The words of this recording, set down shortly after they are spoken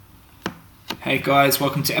Hey guys,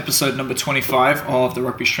 welcome to episode number 25 of the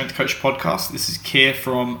Rugby Strength Coach podcast. This is Keir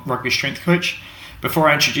from Rugby Strength Coach. Before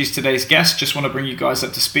I introduce today's guest, just want to bring you guys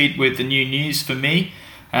up to speed with the new news for me.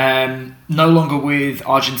 No longer with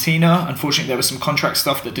Argentina. Unfortunately, there was some contract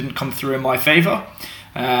stuff that didn't come through in my favour.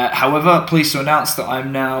 However, pleased to announce that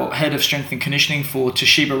I'm now head of strength and conditioning for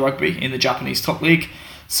Toshiba Rugby in the Japanese top league.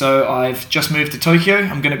 So I've just moved to Tokyo.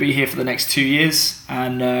 I'm going to be here for the next 2 years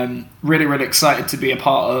and really excited to be a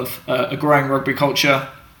part of a growing rugby culture.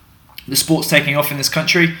 The sport's taking off in this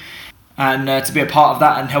country, and to be a part of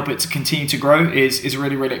that and help it to continue to grow is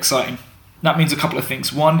really exciting. That means a couple of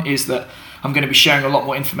things. One is that I'm going to be sharing a lot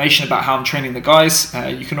more information about how I'm training the guys.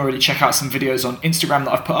 You can already check out some videos on Instagram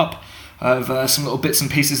that I've put up of some little bits and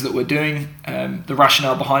pieces that we're doing, the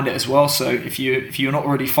rationale behind it as well. So if you're not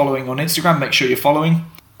already following on Instagram, make sure you're following.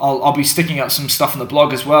 I'll be sticking up some stuff on the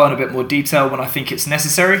blog as well in a bit more detail when I think it's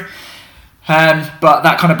necessary. But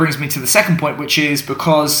that kind of brings me to the second point, which is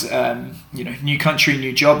because new country,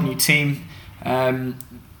 new job, new team.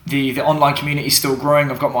 The online community is still growing.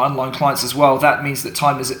 I've got my online clients as well. That means that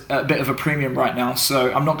time is a bit of a premium right now.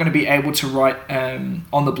 So I'm not going to be able to write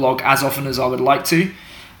on the blog as often as I would like to.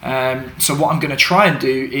 So what I'm going to try and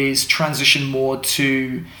do is transition more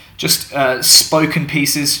to just spoken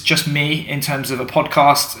pieces, just me in terms of a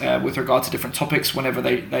podcast with regard to different topics whenever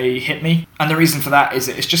they hit me. And the reason for that is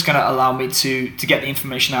that it's just going to allow me to get the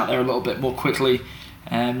information out there a little bit more quickly,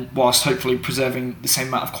 whilst hopefully preserving the same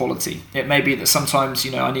amount of quality. It may be that sometimes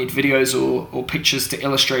I need videos or pictures to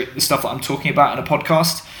illustrate the stuff that I'm talking about in a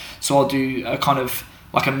podcast. So I'll do a kind of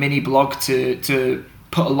like a mini blog to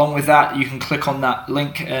put along with that. You can click on that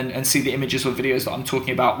link and see the images or videos that I'm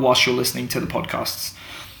talking about whilst you're listening to the podcasts.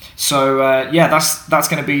 So that's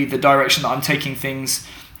going to be the direction that I'm taking things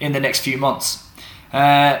in the next few months.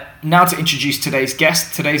 Now to introduce today's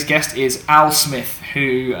guest. Today's guest is Al Smith,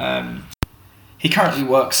 who he currently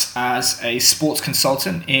works as a sports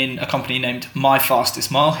consultant in a company named My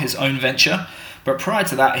Fastest Mile, his own venture. But prior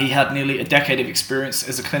to that, he had nearly a decade of experience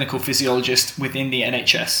as a clinical physiologist within the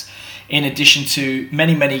NHS, in addition to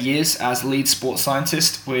many years as lead sports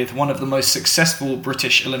scientist with one of the most successful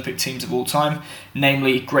British Olympic teams of all time,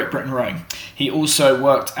 namely Great Britain Rowing. He also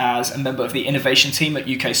worked as a member of the innovation team at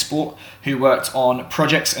UK Sport, who worked on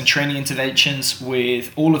projects and training interventions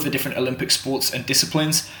with all of the different Olympic sports and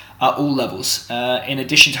disciplines at all levels, in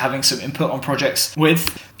addition to having some input on projects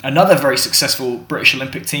with another very successful British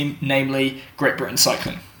Olympic team, namely Great Britain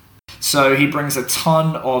Cycling. So he brings a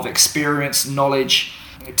ton of experience, knowledge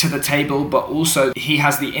to the table, but also he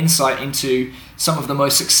has the insight into some of the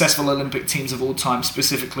most successful Olympic teams of all time,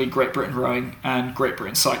 specifically Great Britain Rowing and Great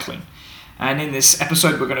Britain Cycling. And in this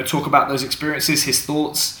episode, we're going to talk about those experiences, his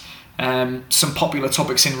thoughts, some popular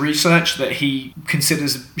topics in research that he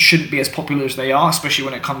considers shouldn't be as popular as they are, especially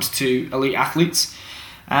when it comes to elite athletes.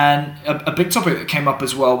 And a big topic that came up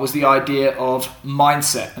as well was the idea of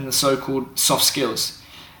mindset and the so-called soft skills.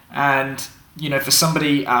 And, for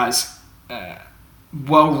somebody as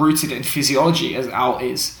well-rooted in physiology as Al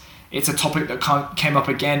is, it's a topic that came up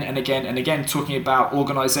again and again, talking about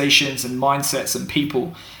organizations and mindsets and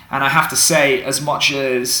people. And I have to say, as much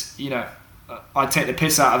as, I take the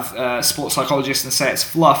piss out of sports psychologists and say it's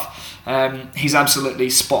fluff, he's absolutely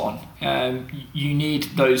spot on. You need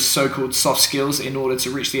those so-called soft skills in order to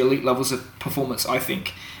reach the elite levels of performance, I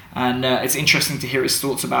think. And it's interesting to hear his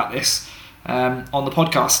thoughts about this on the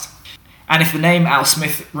podcast. And if the name Al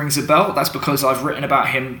Smith rings a bell, that's because I've written about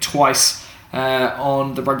him twice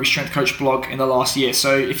on the Rugby Strength Coach blog in the last year.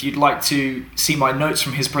 So if you'd like to see my notes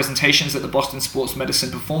from his presentations at the Boston Sports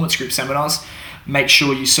Medicine Performance Group seminars, make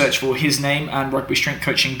sure you search for his name and Rugby Strength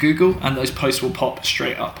Coach in Google, and those posts will pop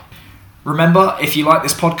straight up. Remember, if you like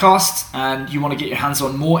this podcast and you want to get your hands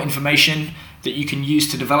on more information that you can use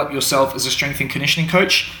to develop yourself as a strength and conditioning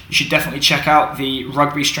coach, you should definitely check out the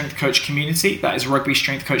Rugby Strength Coach community. That is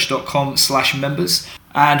rugbystrengthcoach.com/members.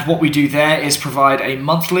 And what we do there is provide a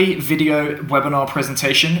monthly video webinar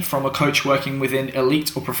presentation from a coach working within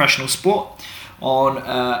elite or professional sport on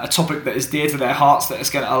a topic that is dear to their hearts, that is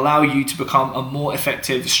going to allow you to become a more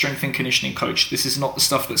effective strength and conditioning coach. This is not the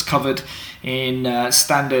stuff that's covered in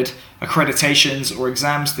standard accreditations or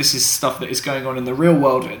exams. This is stuff that is going on in the real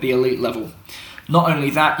world at the elite level. Not only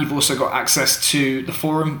that, you've also got access to the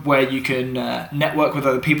forum where you can network with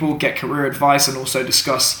other people, get career advice, and also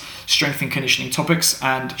discuss strength and conditioning topics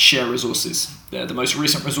and share resources. The most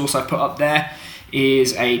recent resource I've put up there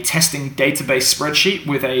is a testing database spreadsheet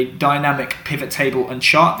with a dynamic pivot table and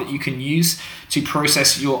chart that you can use to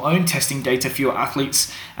process your own testing data for your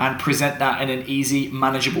athletes and present that in an easy,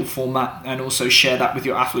 manageable format, and also share that with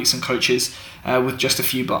your athletes and coaches with just a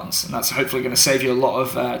few buttons. And that's hopefully going to save you a lot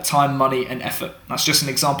of time, money, and effort. That's just an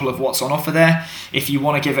example of what's on offer there. If you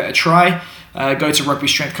want to give it a try, go to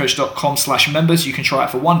rugbystrengthcoach.com/members. You can try it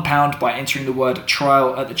for £1 by entering the word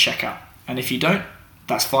trial at the checkout. And if you don't,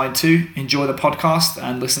 that's fine too. Enjoy the podcast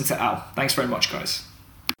and listen to Al. Thanks very much, guys.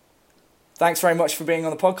 Thanks very much for being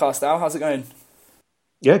on the podcast, Al. How's it going?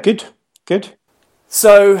 Yeah, good.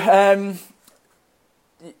 So,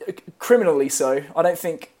 criminally so, I don't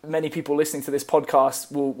think many people listening to this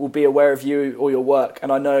podcast will be aware of you or your work.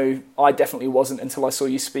 And I know I definitely wasn't until I saw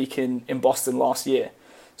you speak in Boston last year.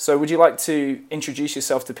 So would you like to introduce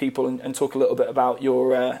yourself to people and talk a little bit about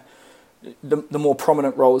your the more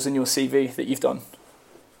prominent roles in your CV that you've done?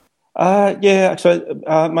 Yeah, so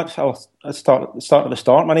I'll start at the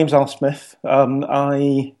start. My name's Al Smith.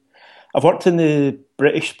 I've worked in the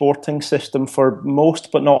British sporting system for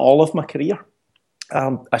most, but not all of my career.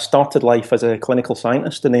 I started life as a clinical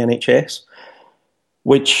scientist in the NHS,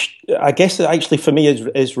 which I guess actually for me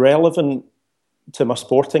is relevant to my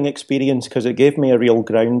sporting experience because it gave me a real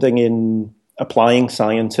grounding in applying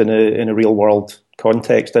science in a real world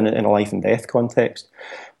context, in a life and death context,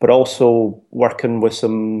 but also working with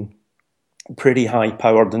some pretty high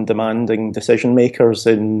powered and demanding decision makers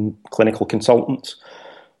in clinical consultants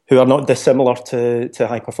who are not dissimilar to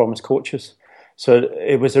high performance coaches. So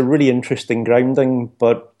it was a really interesting grounding,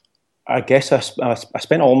 but I guess I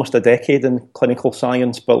spent almost a decade in clinical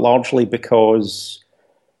science, but largely because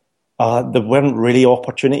there weren't really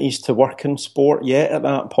opportunities to work in sport yet at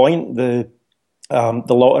that point. The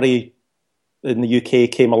lottery in the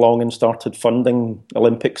UK came along and started funding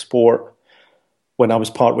Olympic sport when I was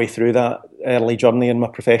partway through that early journey in my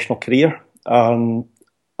professional career.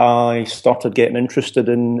 I started getting interested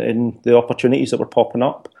in the opportunities that were popping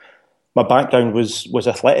up. My background was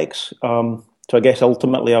athletics, so I guess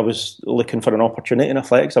ultimately I was looking for an opportunity in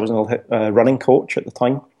athletics. I was a running coach at the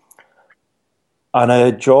time. And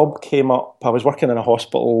a job came up. I was working in a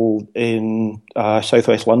hospital in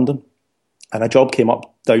southwest London, and a job came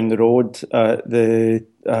up down the road at the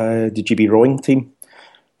GB rowing team,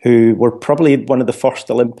 who were probably one of the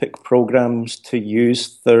first Olympic programs to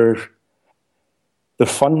use their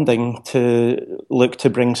funding to look to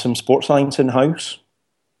bring some sports science in-house.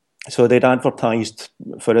 So they'd advertised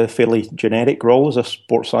for a fairly generic role as a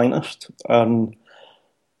sports scientist.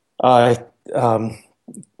 I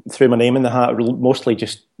threw my name in the hat, mostly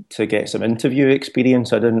just to get some interview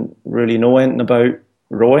experience. I didn't really know anything about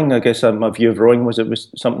rowing. I guess my view of rowing was it was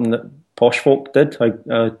something that posh folk did.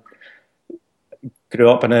 I grew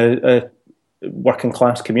up in a working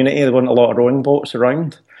class community. There weren't a lot of rowing boats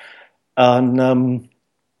around. And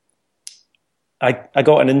I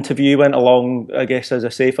got an interview, went along, I guess, as I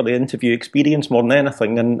say, for the interview experience more than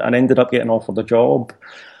anything, and ended up getting offered a job.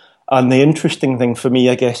 And the interesting thing for me,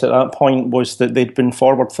 I guess, at that point was that they'd been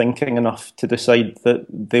forward-thinking enough to decide that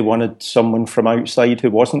they wanted someone from outside who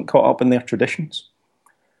wasn't caught up in their traditions.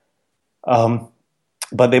 But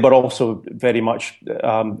they were also very much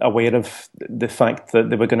aware of the fact that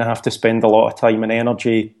they were going to have to spend a lot of time and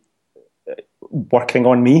energy working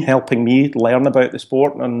on me, helping me learn about the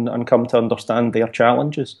sport and come to understand their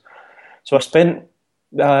challenges. So I spent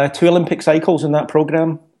 2 Olympic cycles in that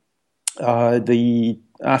programme, the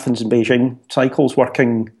Athens and Beijing cycles,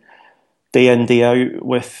 working day in, day out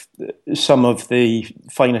with some of the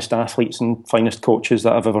finest athletes and finest coaches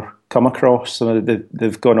that I've ever come across. So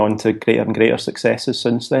they've gone on to greater and greater successes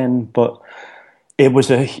since then. But it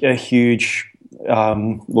was a huge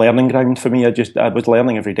learning ground for me. I was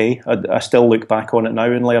learning every day. I still look back on it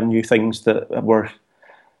now and learn new things that were,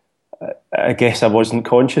 I guess I wasn't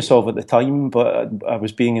conscious of at the time, but I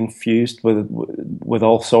was being infused with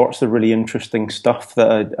all sorts of really interesting stuff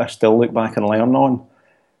that I still look back and learn on.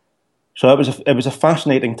 So it was a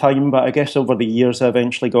fascinating time, but I guess over the years I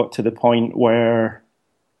eventually got to the point where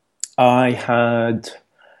I had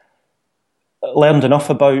learned enough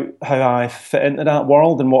about how I fit into that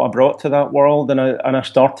world and what I brought to that world, and I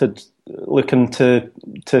started looking to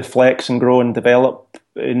flex and grow and develop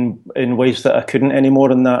in ways that I couldn't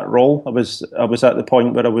anymore in that role. I was at the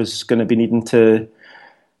point where I was going to be needing to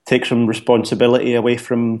take some responsibility away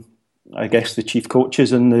from, I guess, the chief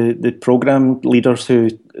coaches and the program leaders who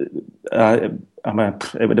it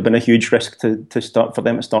would have been a huge risk for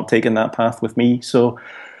them to start taking that path with me. So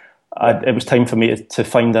it was time for me to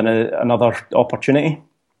find another opportunity.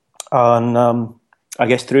 And I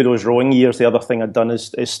guess through those rowing years, the other thing I'd done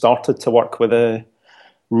is started to work with a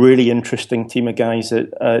really interesting team of guys at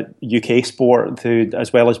UK Sport, who,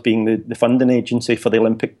 as well as being the funding agency for the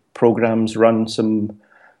Olympic programmes, run some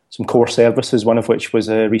core services, one of which was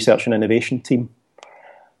a research and innovation team.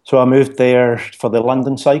 So I moved there for the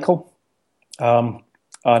London cycle, and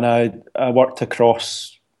I worked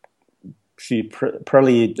across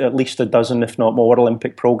probably at least a dozen, if not more,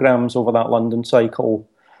 Olympic programmes over that London cycle,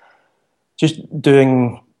 just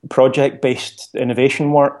doing project-based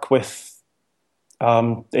innovation work with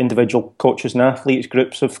individual coaches and athletes,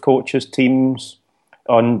 groups of coaches, teams,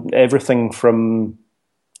 on everything from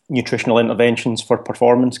nutritional interventions for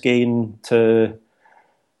performance gain to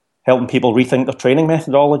helping people rethink their training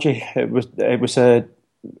methodology. It was a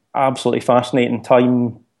absolutely fascinating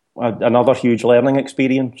time, another huge learning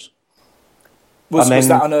experience. Was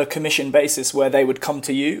that on a commission basis where they would come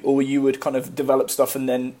to you, or you would kind of develop stuff and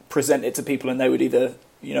then present it to people and they would either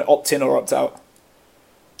opt in or opt out?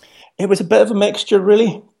 It was a bit of a mixture,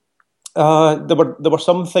 really. There were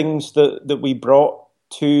some things that we brought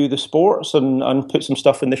to the sports and put some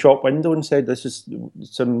stuff in the shop window and said, this is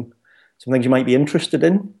some things you might be interested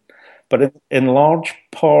in. But in large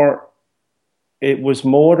part, it was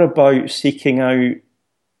more about seeking out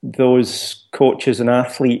those coaches and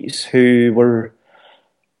athletes who were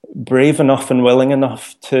brave enough and willing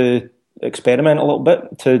enough to experiment a little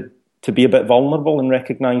bit, to be a bit vulnerable and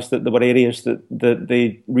recognise that there were areas that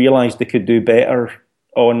they realised they could do better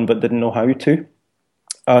on but didn't know how to.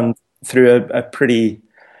 And through a pretty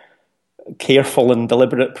careful and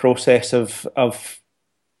deliberate process of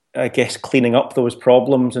I guess cleaning up those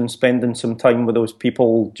problems and spending some time with those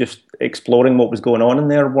people, just exploring what was going on in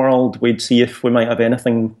their world, we'd see if we might have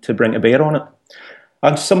anything to bring to bear on it.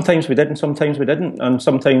 And sometimes we did and sometimes we didn't. And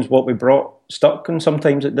sometimes what we brought stuck and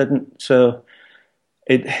sometimes it didn't. So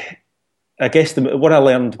I guess what I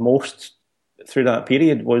learned most through that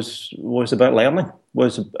period was about learning,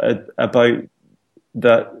 was about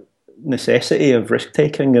that necessity of risk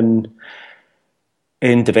taking and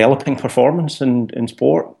in developing performance in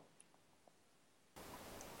sport.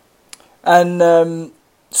 And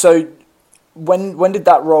so, when did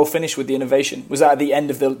that role finish with the innovation? Was that at the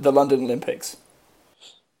end of the London Olympics?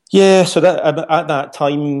 Yeah, so that at that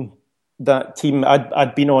time, that team,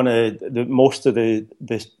 I'd been on most of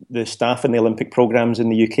the staff in the Olympic programmes in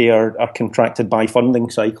the UK are contracted by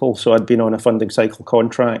funding cycle. So I'd been on a funding cycle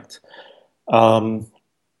contract, and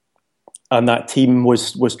that team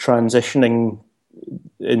was transitioning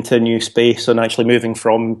into a new space and actually moving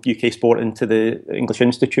from UK Sport into the English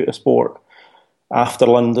Institute of Sport after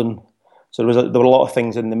London. So there were a lot of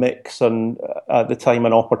things in the mix, and at the time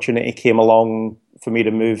an opportunity came along for me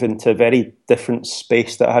to move into a very different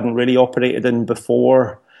space that I hadn't really operated in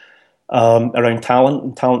before, around talent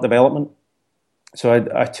and talent development. So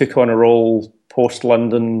I took on a role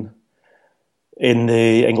post-London in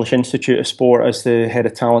the English Institute of Sport as the head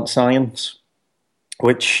of talent science,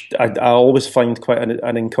 which I always find quite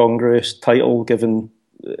an incongruous title given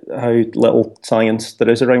how little science there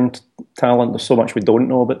is around talent. There's so much we don't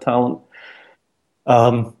know about talent.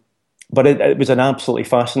 But it was an absolutely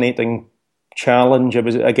fascinating challenge. It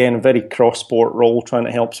was, again, a very cross-sport role, trying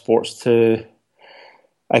to help sports to,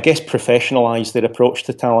 I guess, professionalise their approach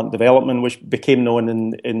to talent development, which became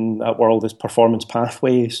known in that world as performance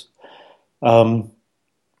pathways. And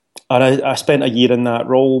I spent a year in that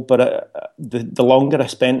role, but the longer I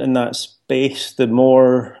spent in that space, the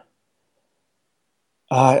more,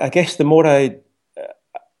 I guess, the more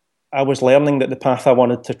I was learning that the path I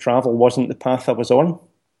wanted to travel wasn't the path I was on.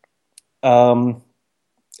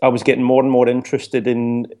 I was getting more and more interested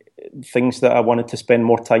in things that I wanted to spend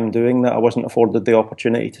more time doing that I wasn't afforded the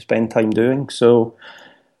opportunity to spend time doing. So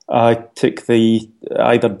I took the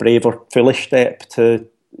either brave or foolish step to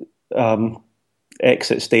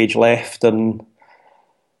exit stage left and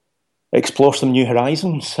explore some new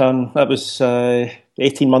horizons. And that was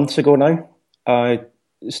 18 months ago now. I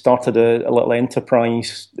started a little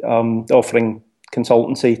enterprise offering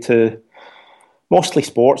consultancy to mostly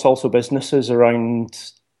sports, also businesses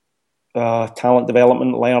around talent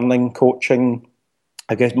development, learning, coaching.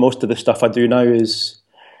 I guess most of the stuff I do now is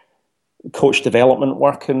coach development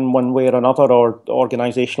work in one way or another, or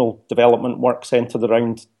organisational development work centred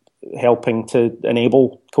around helping to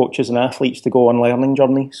enable coaches and athletes to go on learning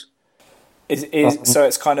journeys. So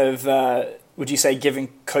it's kind of, would you say, giving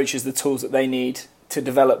coaches the tools that they need to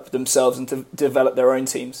develop themselves and to develop their own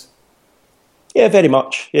teams? Yeah, very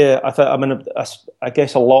much. Yeah, I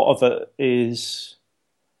guess a lot of it is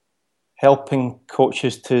helping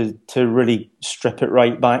coaches to really strip it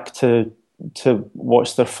right back to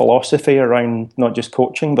what's their philosophy around not just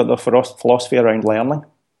coaching, but their philosophy around learning.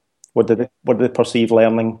 what do they perceive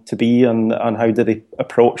learning to be, and how do they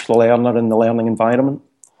approach the learner in the learning environment?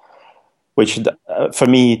 Which, for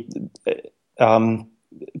me,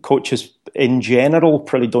 coaches in general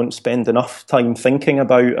probably don't spend enough time thinking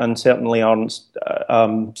about, and certainly aren't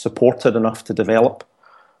supported enough to develop.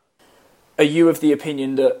 Are you of the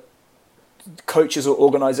opinion that coaches or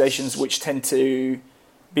organisations which tend to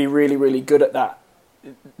be really, really good at that,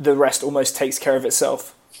 the rest almost takes care of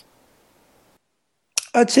itself?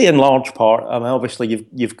 I'd say in large part. I mean, obviously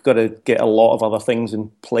you've got to get a lot of other things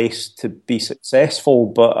in place to be successful,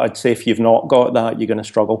 but I'd say if you've not got that, you're going to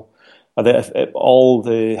struggle. I think if all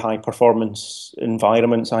the high performance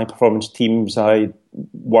environments, high performance teams I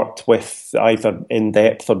worked with, either in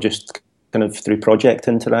depth or just kind of through project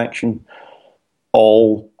interaction,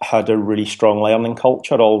 all had a really strong learning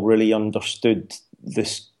culture, all really understood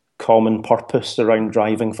this common purpose around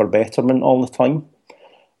driving for betterment all the time.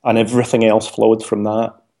 And everything else flowed from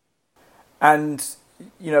that. And,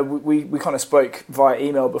 you know, we kind of spoke via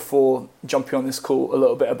email before jumping on this call a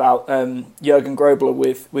little bit about Jürgen Grobler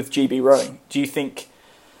with GB Rowing. Do you think,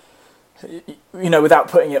 you know, without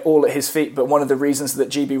putting it all at his feet, but one of the reasons that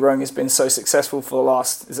GB Rowing has been so successful for the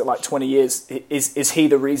last, is it like 20 years, is he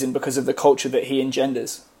the reason because of the culture that he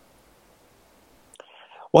engenders?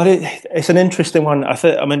 Well, it's an interesting one.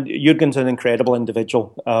 I mean, Jürgen's an incredible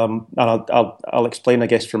individual, and I'll explain, I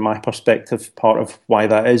guess, from my perspective, part of why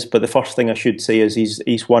that is. But the first thing I should say is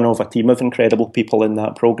he's one of a team of incredible people in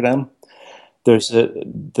that program. There's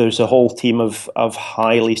a whole team of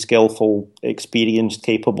highly skillful, experienced,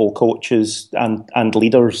 capable coaches and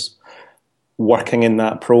leaders working in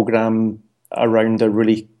that program around a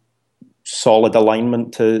really solid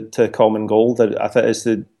alignment to a common goal. That I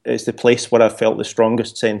think is the place where I felt the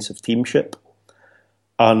strongest sense of teamship.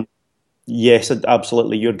 And yes,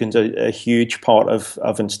 absolutely, Jürgen's a huge part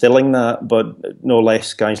of instilling that, but no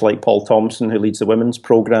less guys like Paul Thompson, who leads the women's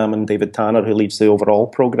program, and David Tanner, who leads the overall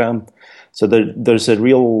program. So there's a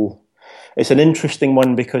real. It's an interesting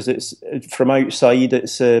one because it's from outside.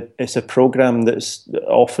 It's a program that's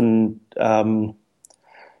often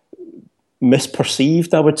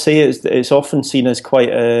misperceived. I would say it's often seen as quite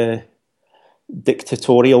a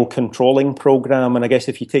dictatorial, controlling program, and I guess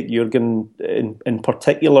if you take Jürgen in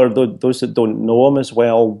particular, those that don't know him as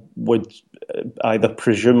well would either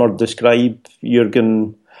presume or describe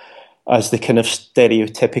Jürgen as the kind of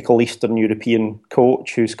stereotypical Eastern European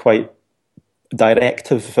coach who's quite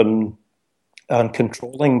directive and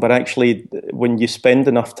controlling. But actually, when you spend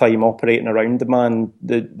enough time operating around the man,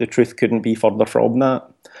 the truth couldn't be further from that.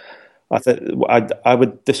 I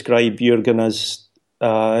would describe Jürgen as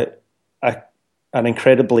an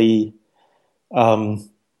incredibly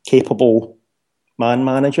capable man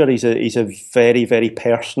manager. He's a very, very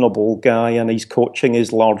personable guy, and his coaching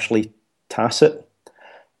is largely tacit.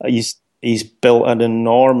 He's built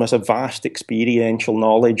a vast experiential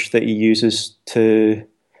knowledge that he uses to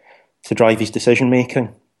drive his decision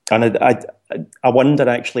making. And I wonder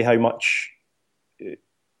actually how much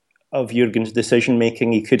of Jürgen's decision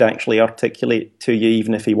making he could actually articulate to you,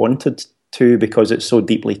 even if he wanted to, because it's so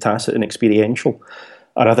deeply tacit and experiential.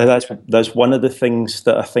 And I think that's one of the things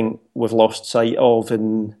that I think we've lost sight of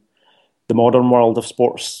in the modern world of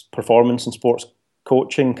sports performance and sports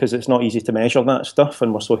coaching, because it's not easy to measure that stuff,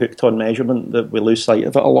 and we're so hooked on measurement that we lose sight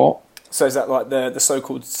of it a lot. So is that like the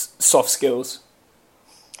so-called soft skills?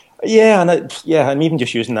 Yeah, and even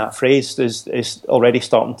just using that phrase is already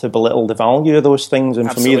starting to belittle the value of those things. And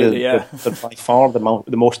absolutely, for me, they're by far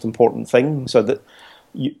the most important thing. So that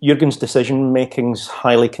Jürgen's decision making's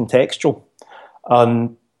highly contextual. I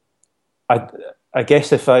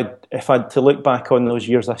guess if I'd to look back on those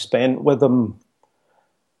years I spent with him,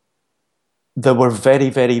 there were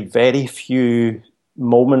very, very, very few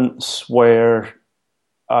moments where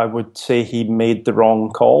I would say he made the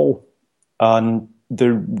wrong call, and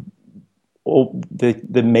the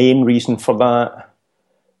main reason for that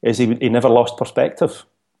is he never lost perspective.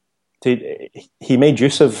 He made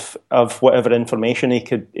use of whatever information he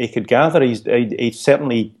could gather. He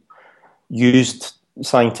certainly used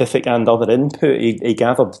scientific and other input. He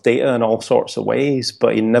gathered data in all sorts of ways,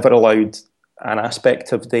 but he never allowed an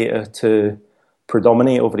aspect of data to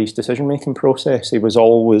predominate over his decision-making process. He was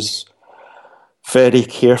always very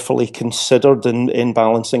carefully considered in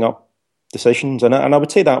balancing up decisions, and I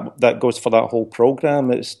would say that goes for that whole program.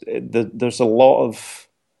 There's a lot of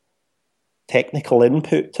technical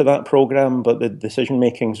input to that program, but the decision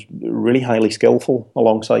making's really highly skillful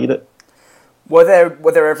alongside it. Were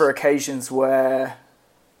there ever occasions where,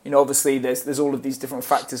 you know, obviously there's all of these different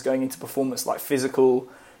factors going into performance, like physical,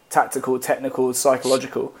 tactical, technical,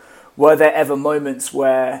 psychological. Were there ever moments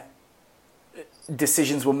where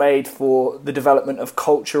decisions were made for the development of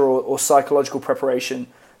culture or psychological preparation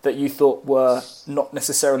that you thought were not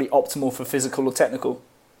necessarily optimal for physical or technical?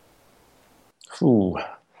 Ooh.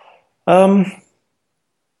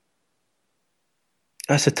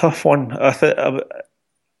 That's a tough one.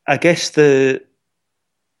 I guess you're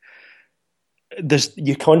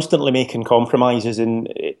constantly making compromises in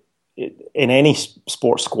any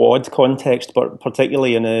sports squad context, but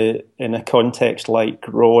particularly in a context like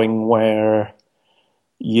rowing, where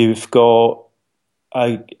you've got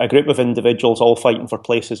a group of individuals all fighting for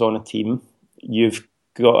places on a team. You've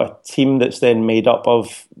got a team that's then made up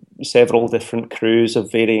of several different crews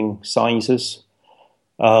of varying sizes.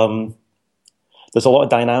 There's a lot of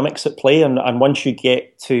dynamics at play, and once you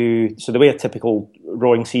get to, so the way a typical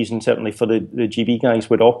rowing season, certainly for the GB guys,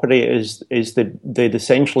 would operate is that they'd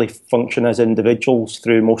essentially function as individuals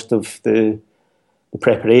through most of the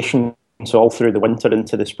preparation, so all through the winter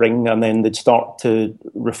into the spring, and then they'd start to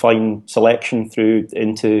refine selection through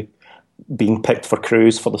into being picked for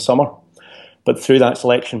crews for the summer. But through that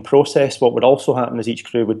selection process, what would also happen is each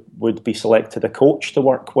crew would be selected a coach to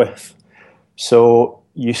work with. So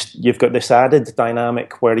you've got this added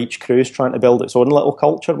dynamic where each crew is trying to build its own little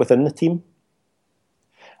culture within the team.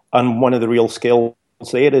 And one of the real skills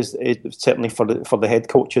there is certainly for the head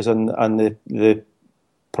coaches and the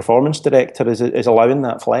performance director is allowing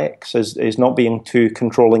that flex, is not being too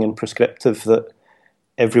controlling and prescriptive that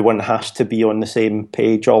everyone has to be on the same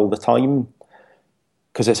page all the time.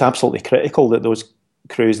 Because it's absolutely critical that those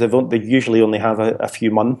crews, they usually only have a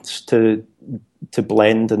few months to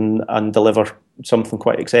blend and deliver something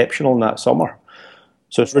quite exceptional in that summer.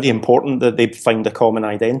 So it's really important that they find a common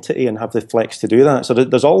identity and have the flex to do that. So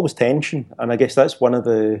there's always tension, and I guess that's one of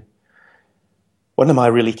my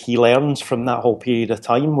really key learns from that whole period of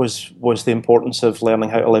time was the importance of learning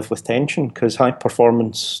how to live with tension, because high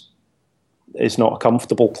performance is not a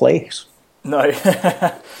comfortable place. No.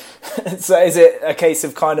 So is it a case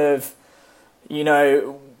of kind of,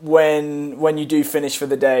 when you do finish for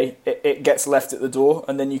the day, it gets left at the door,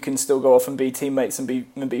 and then you can still go off and be teammates and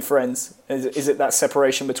be friends? Is it that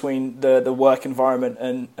separation between the work environment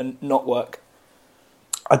and not work?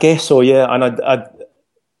 I guess so, yeah. And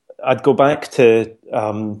I'd go back to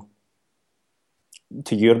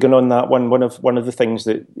Jürgen on that one. One of the things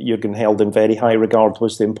that Jürgen held in very high regard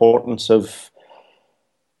was the importance of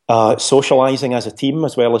socialising as a team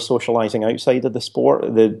as well as socialising outside of the sport.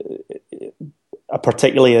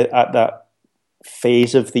 Particularly at that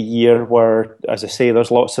phase of the year where, as I say,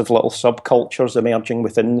 there's lots of little subcultures emerging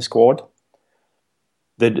within the squad.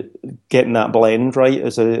 Getting that blend right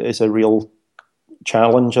is a real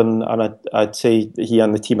challenge, and I'd say he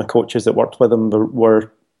and the team of coaches that worked with him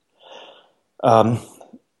were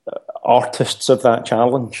artists of that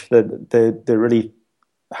challenge. They really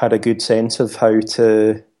had a good sense of how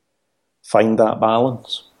to find that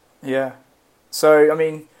balance. Yeah. So, I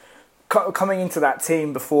mean, coming into that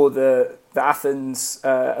team before the Athens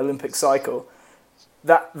Olympic cycle,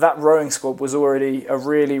 that rowing squad was already a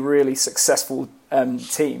really, really successful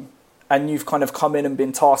team. And you've kind of come in and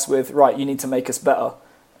been tasked with, right, you need to make us better.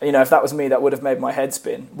 If that was me, that would have made my head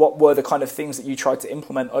spin. What were the kind of things that you tried to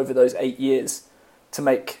implement over those 8 years to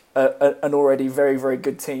make an already very, very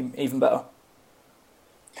good team even better?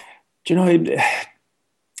 Do you know,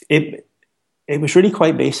 it was really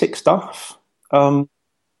quite basic stuff. We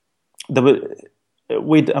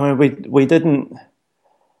didn't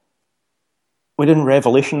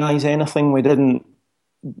revolutionise anything. We didn't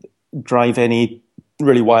drive any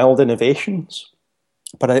really wild innovations.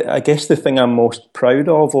 But I guess the thing I'm most proud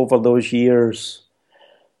of over those years,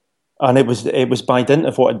 and it was by dint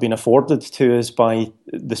of what had been afforded to us by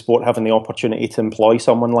the sport having the opportunity to employ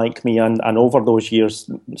someone like me, and over those years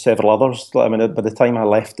several others. I mean, by the time I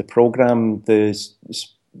left the programme, the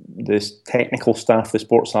technical staff, the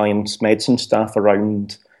sports science medicine staff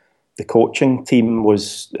around the coaching team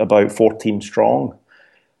was about 14 strong.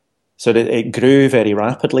 So it grew very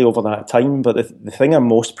rapidly over that time. But the thing I'm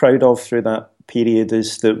most proud of through that period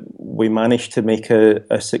is that we managed to make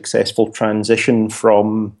a successful transition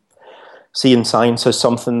from seeing science as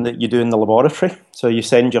something that you do in the laboratory. So you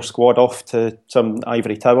send your squad off to some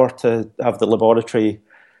ivory tower to have the laboratory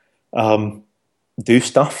do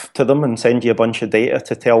stuff to them and send you a bunch of data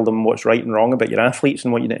to tell them what's right and wrong about your athletes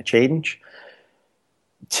and what you need to change,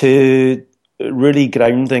 to really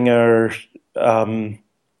grounding our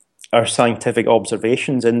scientific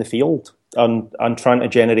observations in the field and trying to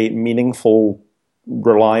generate meaningful,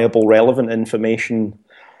 reliable, relevant information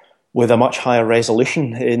with a much higher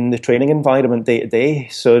resolution in the training environment day to day.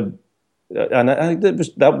 So, and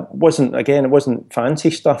it wasn't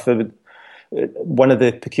fancy stuff. one of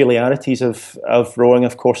the peculiarities of rowing,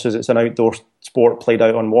 of course, is it's an outdoor sport played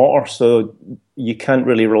out on water, so you can't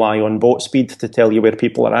really rely on boat speed to tell you where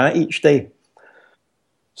people are at each day.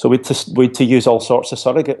 So we'd to use all sorts of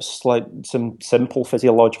surrogates, like some simple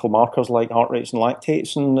physiological markers like heart rates and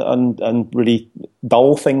lactates, and really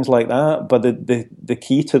dull things like that. But the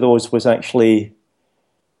key to those was actually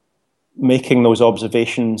making those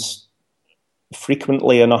observations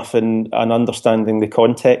frequently enough and understanding the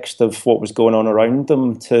context of what was going on around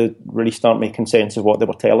them to really start making sense of what they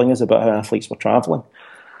were telling us about how athletes were travelling.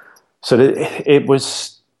 So it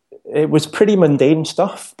was pretty mundane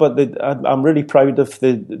stuff, but I'm really proud of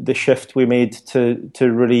the shift we made to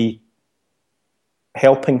really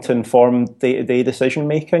helping to inform day-to-day decision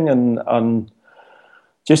making and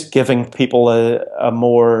just giving people a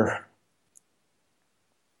more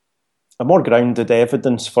grounded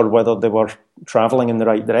evidence for whether they were travelling in the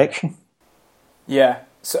right direction. Yeah.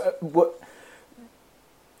 So,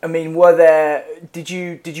 did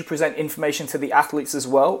you present information to the athletes as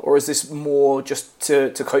well, or is this more just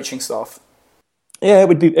to coaching staff? Yeah,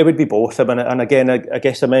 it would be both. I mean, and again, I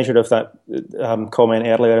guess a measure of that comment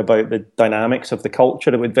earlier about the dynamics of the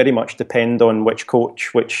culture, it would very much depend on which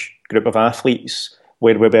coach, which group of athletes,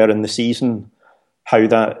 where we were in the season, how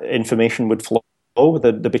that information would flow.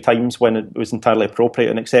 There'd be times when it was entirely appropriate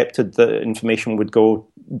and accepted that information would go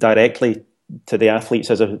directly to the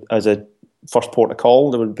athletes as a first port of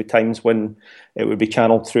call. There would be times when it would be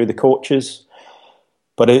channeled through the coaches.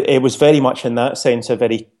 But it was very much in that sense a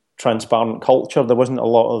very transparent culture. There wasn't a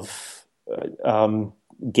lot of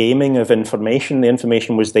gaming of information. The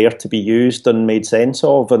information was there to be used and made sense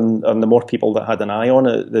of, and the more people that had an eye on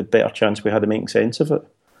it, the better chance we had of making sense of it.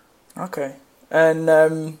 Okay. And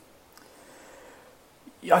I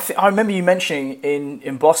remember you mentioning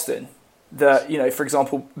in Boston that, for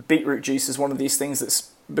example, beetroot juice is one of these things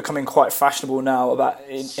that's becoming quite fashionable now about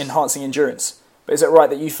enhancing endurance. But is it right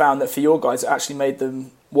that you found that for your guys it actually made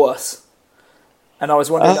them worse? And I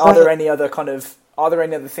was wondering, are there any other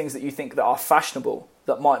things that you think that are fashionable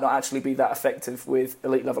that might not actually be that effective with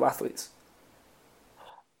elite level athletes?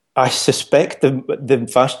 I suspect the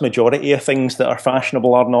vast majority of things that are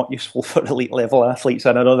fashionable are not useful for elite level athletes,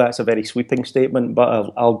 and I know that's a very sweeping statement,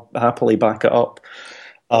 but I'll happily back it up.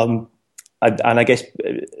 And I guess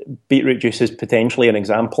beetroot juice is potentially an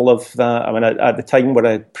example of that. I mean, at the time when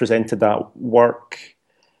I presented that work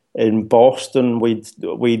in Boston, we'd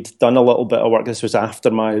done a little bit of work. This was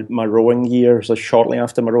after my rowing years, or shortly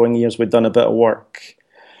after my rowing years. We'd done a bit of work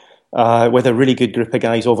with a really good group of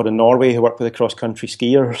guys over in Norway who work with the cross-country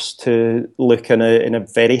skiers to look in a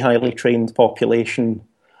very highly trained population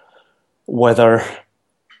whether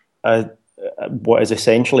what is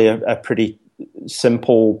essentially a pretty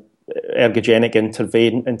simple ergogenic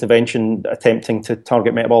intervention attempting to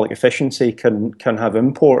target metabolic efficiency can have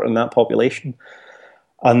import in that population.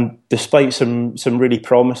 And despite some really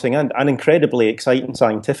promising and incredibly exciting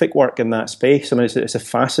scientific work in that space, I mean, it's a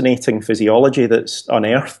fascinating physiology that's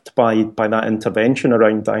unearthed by that intervention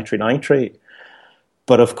around dietary nitrate.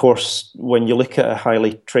 But of course, when you look at a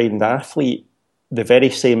highly trained athlete, the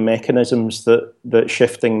very same mechanisms that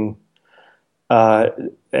shifting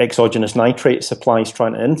exogenous nitrate supply is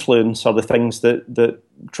trying to influence are the things that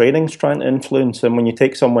training's trying to influence. And when you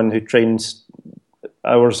take someone who trains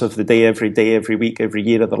hours of the day, every week, every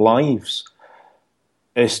year of their lives,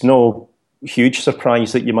 it's no huge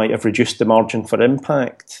surprise that you might have reduced the margin for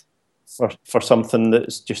impact for something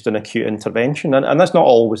that's just an acute intervention. And that's not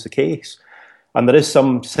always the case. And there is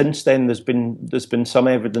since then, there's been some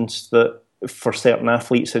evidence that for certain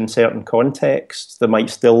athletes in certain contexts, there might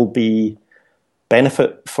still be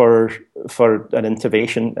benefit for an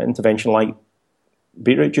intervention like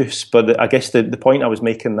beetroot juice. But I guess the point I was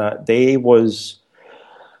making that day was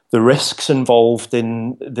the risks involved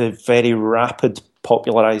in the very rapid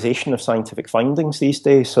popularization of scientific findings these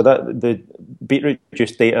days. So that the beetroot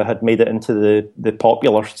juice data had made it into the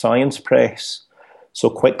popular science press so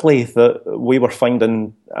quickly that we were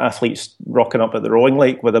finding athletes rocking up at the rowing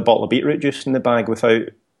lake with a bottle of beetroot juice in the bag without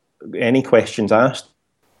any questions asked.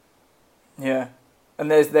 Yeah, and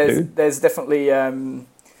there's definitely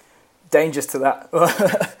dangers to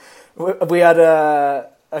that. We had a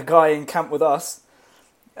guy in camp with us,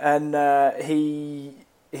 and he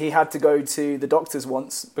had to go to the doctors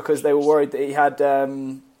once because they were worried that he had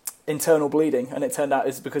internal bleeding, and it turned out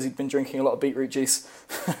it's because he'd been drinking a lot of beetroot juice.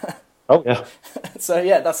 Oh yeah. So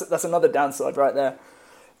yeah, that's another downside right there.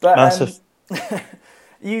 But massive.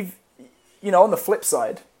 You've on the flip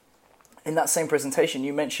side, in that same presentation,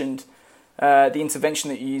 you mentioned the intervention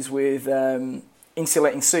that you use with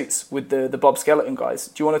insulating suits with the Bob Skeleton guys.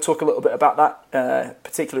 Do you want to talk a little bit about that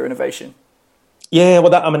particular innovation? Yeah,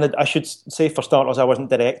 well, I mean, I should say for starters, I wasn't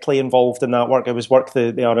directly involved in that work. It was work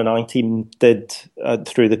the R&I team did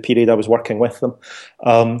through the period I was working with them.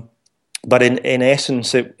 But in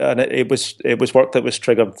essence, it was work that was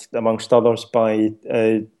triggered, amongst others, by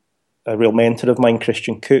a real mentor of mine,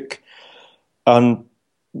 Christian Cook. And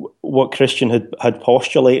what Christian had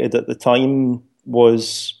postulated at the time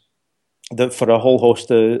was that for a whole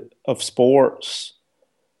host of sports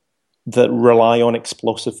that rely on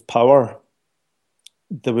explosive power,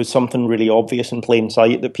 there was something really obvious in plain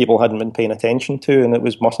sight that people hadn't been paying attention to, and it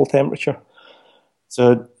was muscle temperature.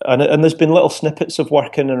 So, and there's been little snippets of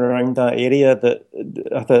work in and around that area that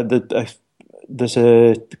there's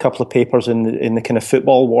a couple of papers in the kind of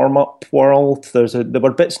football warm-up world. There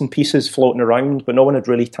were bits and pieces floating around, but no one had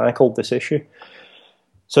really tackled this issue.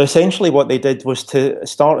 So essentially what they did was to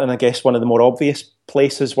start in, I guess, one of the more obvious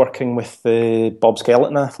places, working with the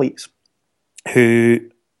bobskeleton athletes, who,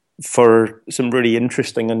 for some really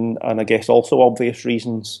interesting and I guess also obvious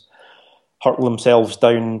reasons, hurtle themselves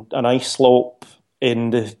down an ice slope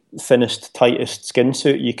in the thinnest, tightest skin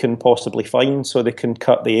suit you can possibly find so they can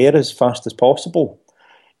cut the air as fast as possible.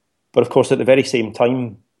 But of course, at the very same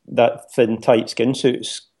time, that thin, tight skin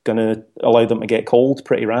suit's going to allow them to get cold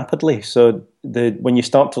pretty rapidly. So when you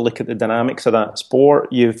start to look at the dynamics of that sport,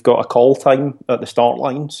 you've got a call time at the start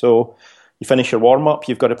line. So you finish your warm-up,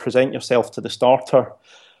 you've got to present yourself to the starter.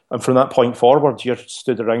 And from that point forward, you're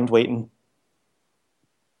stood around waiting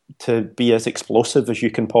to be as explosive as you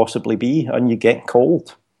can possibly be, and you get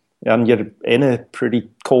cold. And you're in a pretty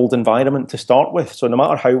cold environment to start with. So no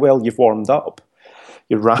matter how well you've warmed up,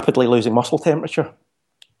 you're rapidly losing muscle temperature.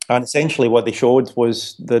 And essentially what they showed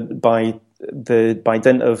was that by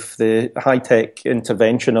dint of the high-tech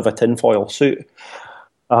intervention of a tinfoil suit,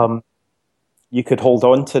 you could hold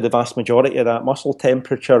on to the vast majority of that muscle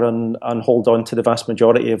temperature and hold on to the vast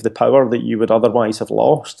majority of the power that you would otherwise have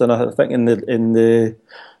lost. And I think in the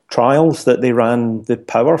trials that they ran, the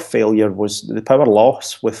power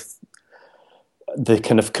loss with the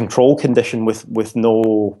kind of control condition with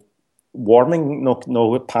no warming,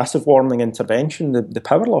 no passive warming intervention, the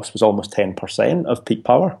power loss was almost 10% of peak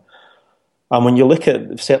power. And when you look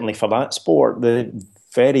at, certainly for that sport, the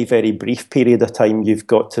very, very brief period of time you've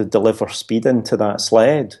got to deliver speed into that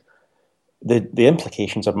sled, the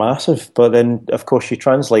implications are massive. But then, of course, you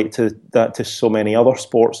translate that to so many other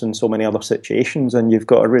sports and so many other situations, and you've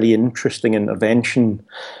got a really interesting intervention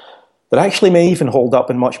that actually may even hold up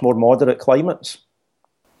in much more moderate climates.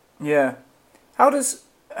 Yeah. How does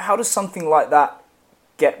something like that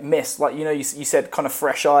get missed? Like, you said kind of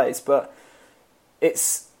fresh eyes, but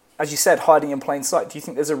it's, as you said, hiding in plain sight. Do you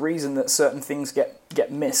think there's a reason that certain things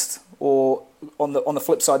get missed, or on the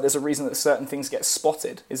flip side, there's a reason that certain things get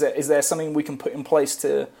spotted? Is there something we can put in place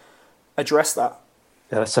to address that?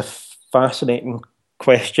 Yeah, that's a fascinating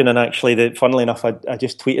question, and actually, funnily enough, I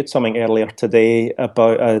just tweeted something earlier today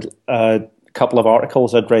about a couple of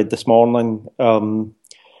articles I'd read this morning.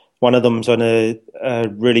 One of them's on a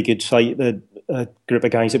really good site, a group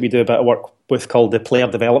of guys that we do a bit of work with called the Player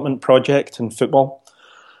Development Project in football.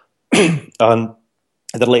 And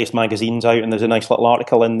their latest magazine's out, and there's a nice little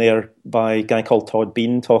article in there by a guy called Todd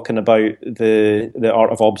Bean talking about the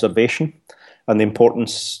art of observation and the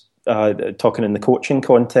importance, talking in the coaching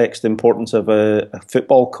context, the importance of a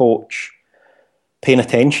football coach paying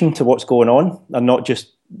attention to what's going on and not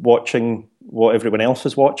just watching what everyone else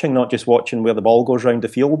is watching, not just watching where the ball goes around the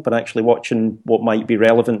field, but actually watching what might be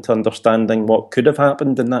relevant to understanding what could have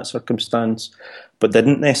happened in that circumstance, but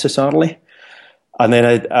didn't necessarily. And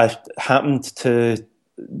then I happened to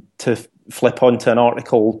flip onto an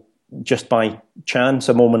article just by chance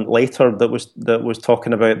a moment later that was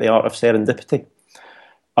talking about the art of serendipity.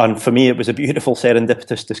 And for me, it was a beautiful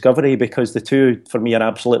serendipitous discovery because the two, for me, are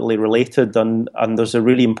absolutely related. And there's a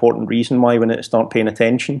really important reason why we need to start paying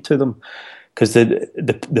attention to them. Because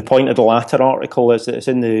the point of the latter article is that it's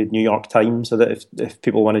in the New York Times, so that if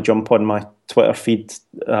people want to jump on my Twitter feed,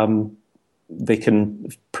 they can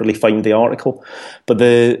probably find the article. But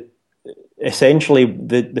essentially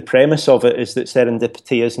the premise of it is that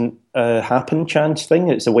serendipity isn't a happen chance thing.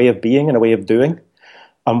 It's a way of being and a way of doing.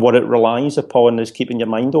 And what it relies upon is keeping your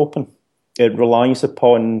mind open. It relies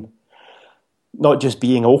upon not just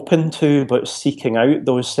being open to, but seeking out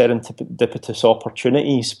those serendipitous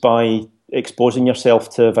opportunities by exposing yourself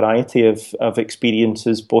to a variety of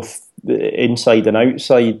experiences, both inside and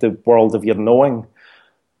outside the world of your knowing,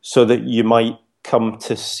 so that you might come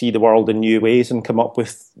to see the world in new ways and come up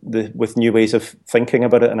with new ways of thinking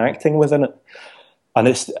about it and acting within it. And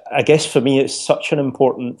I guess for me, it's such an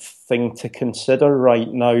important thing to consider right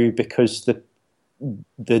now because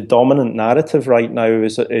the dominant narrative right now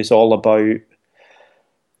is all about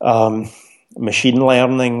machine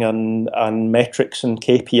learning and metrics and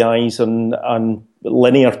KPIs and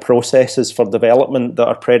linear processes for development that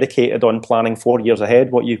are predicated on planning 4 years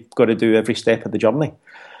ahead what you've got to do every step of the journey.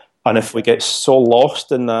 And if we get so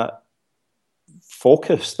lost in that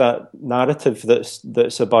focus, that narrative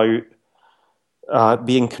that's about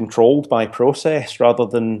being controlled by process rather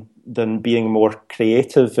than being more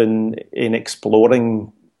creative in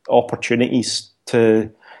exploring opportunities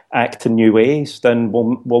to act in new ways, then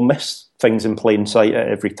we'll miss things in plain sight at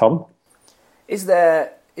every turn. Is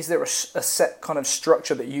there a set kind of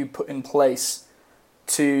structure that you put in place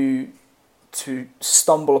to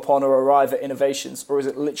stumble upon or arrive at innovations, or is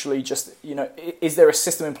it literally just, is there a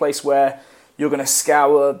system in place where you're going to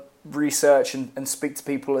scour research and speak to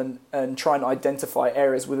people and try and identify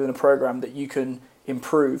areas within a program that you can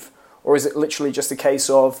improve, or is it literally just a case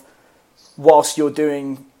of whilst you're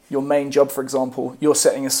doing your main job, for example, you're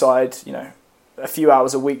setting aside a few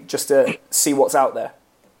hours a week just to see what's out there?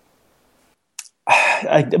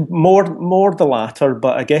 More the latter,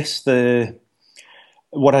 but I guess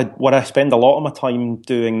what I spend a lot of my time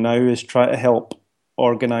doing now is try to help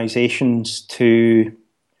organisations to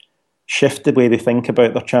shift the way they think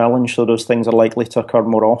about their challenge, so those things are likely to occur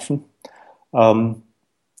more often.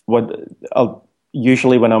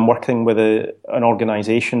 Usually when I'm working with an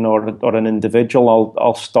organisation or an individual,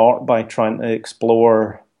 I'll start by trying to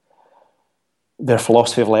explore their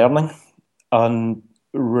philosophy of learning and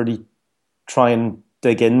really try and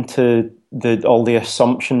dig into all the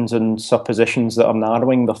assumptions and suppositions that are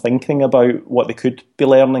narrowing their thinking about what they could be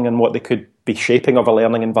learning and what they could be shaping of a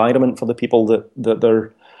learning environment for the people that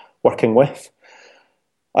they're working with.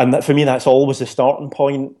 And that, for me, that's always the starting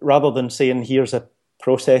point, rather than saying here's a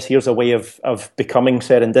process, here's a way of becoming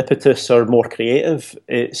serendipitous or more creative.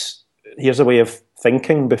 It's here's a way of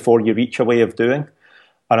thinking before you reach a way of doing.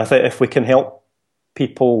 And I think if we can help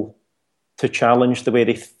people to challenge the way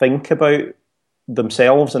they think about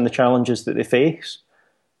themselves and the challenges that they face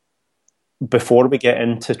before we get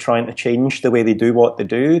into trying to change the way they do what they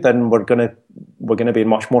do, then we're gonna be in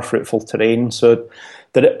much more fruitful terrain. So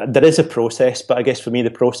there is a process, but I guess for me the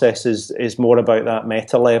process is more about that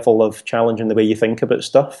meta level of challenging the way you think about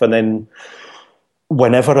stuff, and then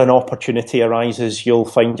whenever an opportunity arises, you'll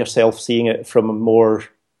find yourself seeing it from more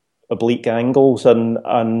oblique angles,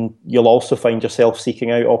 and you'll also find yourself seeking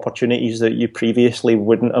out opportunities that you previously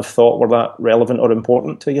wouldn't have thought were that relevant or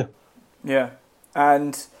important to you. Yeah,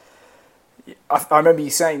 and I remember you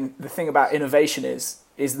saying the thing about innovation is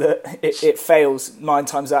that it fails 9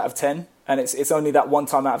 times out of 10, and it's only that 1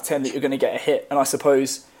 time out of 10 that you're going to get a hit. And I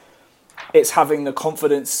suppose it's having the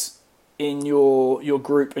confidence in your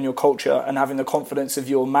group and your culture, and having the confidence of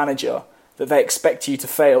your manager that they expect you to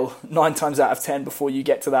fail 9 times out of 10 before you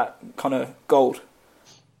get to that kind of gold.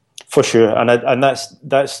 For sure, and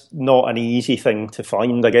that's not an easy thing to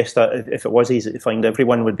find. I guess that if it was easy to find,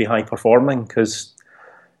 everyone would be high performing, because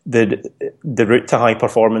the route to high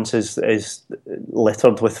performance is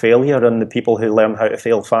littered with failure, and the people who learn how to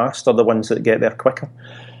fail fast are the ones that get there quicker.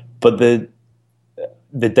 But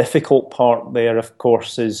the difficult part there, of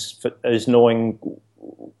course, is knowing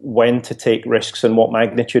when to take risks and what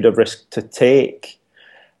magnitude of risk to take,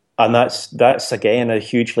 and that's again a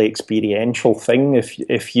hugely experiential thing.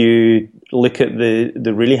 If you look at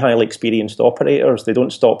the really highly experienced operators, they don't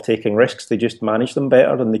stop taking risks; they just manage them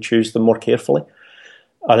better and they choose them more carefully.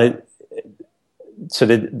 And so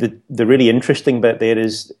the really interesting bit there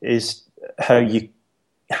is how you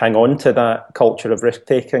hang on to that culture of risk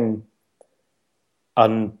taking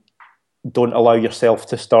and don't allow yourself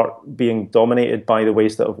to start being dominated by the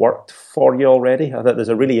ways that have worked for you already. I think there's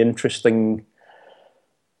a really interesting,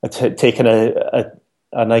 taking a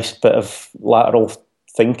nice bit of lateral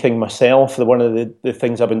thinking myself. One of the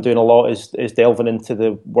things I've been doing a lot is delving into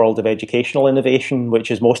the world of educational innovation,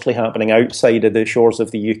 which is mostly happening outside of the shores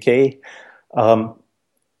of the UK.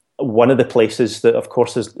 One of the places that, of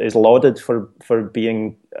course, is lauded for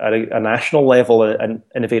being at a national level an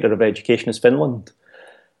innovator of education is Finland.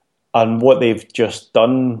 And what they've just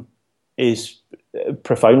done is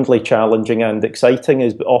profoundly challenging and exciting.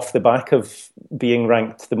 Is off the back of being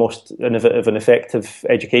ranked the most innovative and effective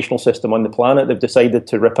educational system on the planet, they've decided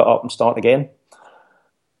to rip it up and start again.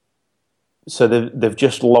 So they've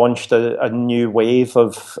just launched a new wave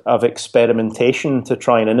of experimentation to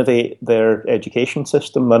try and innovate their education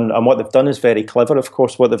system. And what they've done is very clever, of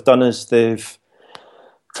course. What they've done is they've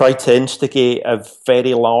tried to instigate a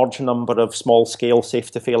very large number of small-scale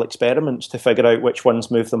safe-to-fail experiments to figure out which ones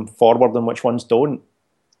move them forward and which ones don't.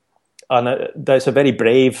 And that's a very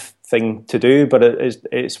brave thing to do, but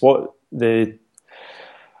it's what the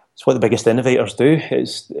biggest innovators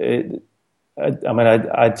do. I mean,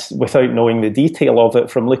 I'd without knowing the detail of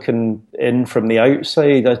it, from looking in from the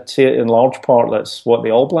outside, I'd say in large part that's what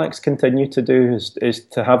the All Blacks continue to do is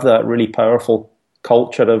to have that really powerful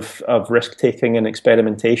culture of risk taking and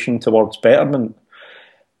experimentation towards betterment,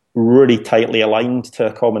 really tightly aligned to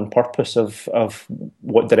a common purpose of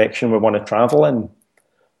what direction we want to travel in.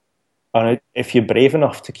 And if you're brave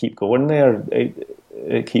enough to keep going there,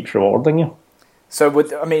 it keeps rewarding you. So,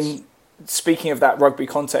 speaking of that rugby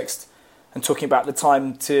context and talking about the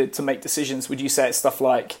time to make decisions, would you say it's stuff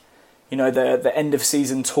like, the end of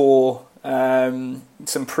season tour,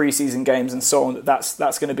 some pre-season games and so on, that's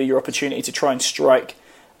going to be your opportunity to try and strike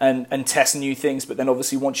and test new things, but then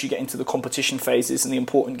obviously once you get into the competition phases and the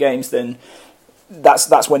important games, then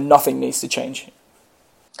that's when nothing needs to change?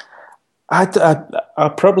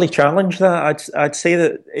 I'd probably challenge that. I'd say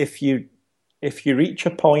that if you reach a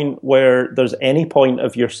point where there's any point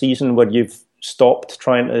of your season where you've stopped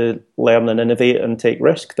trying to learn and innovate and take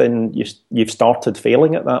risk, then you've started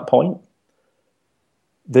failing at that point.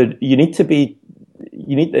 It's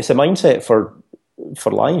a mindset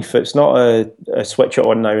for life. It's not a switch it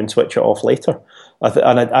on now and switch it off later.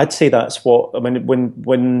 I'd say that's what,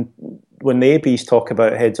 when the ABs talk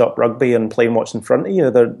about heads up rugby and playing what's in front of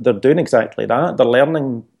you, they're doing exactly that. They're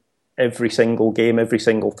learning every single game, every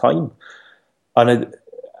single time. And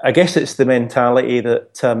I guess it's the mentality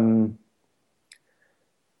that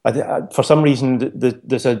for some reason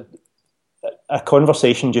there's a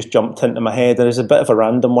conversation just jumped into my head. There is a bit of a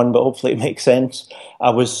random one, but hopefully it makes sense.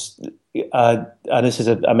 And this is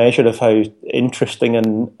a measure of how interesting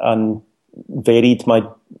and varied my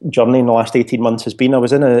journey in the last 18 months has been. I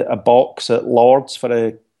was in a box at Lord's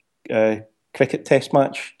for a cricket test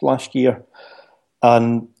match last year,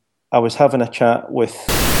 and I was having a chat with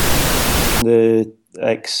the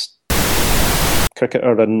ex-cricketer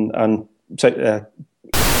and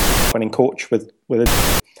winning coach with it.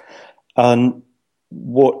 And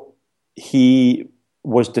what he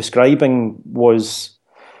was describing was,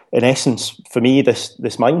 in essence, for me, this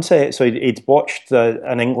mindset. So he'd watched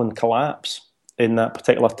an England collapse in that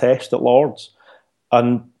particular test at Lord's,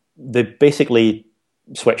 and they basically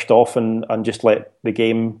switched off and just let the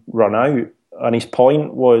game run out. And his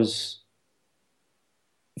point was,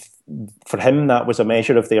 for him, that was a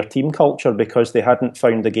measure of their team culture, because they hadn't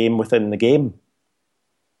found the game within the game.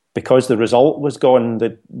 Because the result was gone,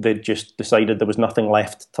 they just decided there was nothing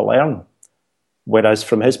left to learn. Whereas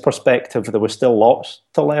from his perspective, there was still lots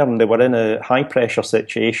to learn. They were in a high-pressure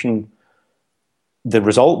situation. The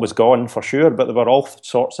result was gone for sure, but there were all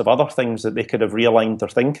sorts of other things that they could have realigned their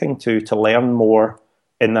thinking to learn more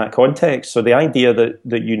in that context. So the idea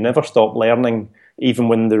that you never stop learning, even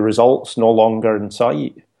when the result's no longer in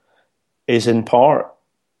sight, is in part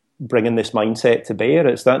bringing this mindset to bear.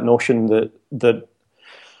 It's that notion that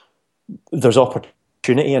there's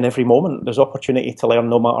opportunity in every moment. There's opportunity to learn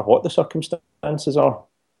no matter what the circumstances are.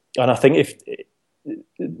 And I think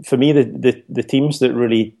for me, the teams that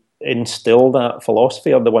really instill that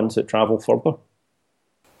philosophy are the ones that travel further.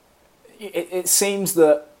 It seems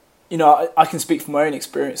that, I can speak from my own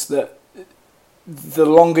experience, that the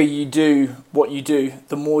longer you do what you do,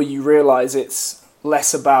 the more you realise it's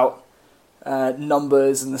less about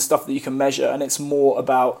numbers and the stuff that you can measure, and it's more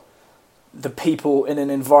about the people in an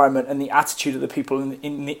environment and the attitude of the people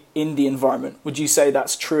in the environment. Would you say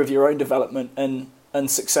that's true of your own development and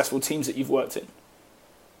successful teams that you've worked in?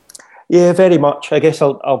 Yeah, very much. I guess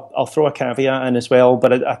I'll throw a caveat in as well,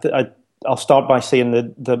 but I'll start by saying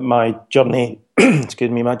that my journey,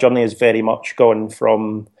 my journey is very much gone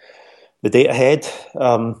from the data head,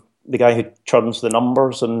 the guy who churns the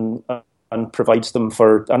numbers and provides them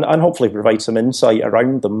and hopefully provides some insight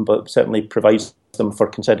around them, but certainly provides them for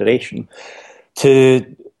consideration.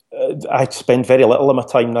 I spend very little of my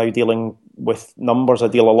time now dealing with numbers. I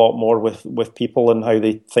deal a lot more with people and how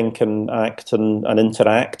they think and act and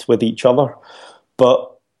interact with each other.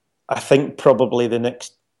 But I think probably the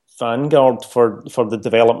next vanguard for the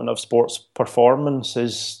development of sports performance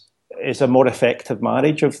is a more effective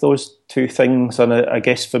marriage of those two things. And I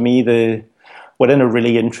guess for me, we're in a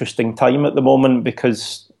really interesting time at the moment,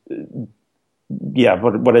 because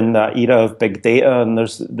we're in that era of big data, and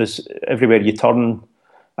there's everywhere you turn,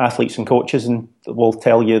 athletes and coaches and will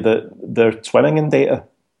tell you that they're swimming in data.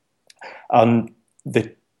 And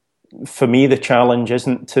for me, the challenge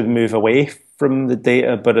isn't to move away from the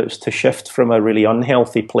data, but it's to shift from a really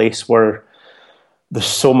unhealthy place where there's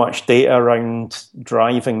so much data around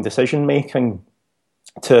driving decision making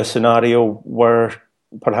to a scenario where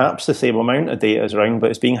perhaps the same amount of data is around, but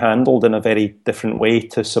it's being handled in a very different way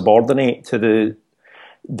to subordinate to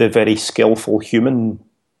the very skillful human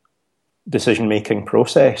decision-making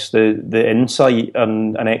process, the insight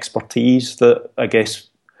and expertise that I guess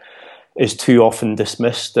is too often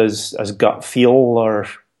dismissed as gut feel or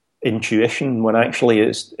intuition, when actually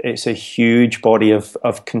it's a huge body of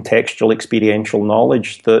contextual experiential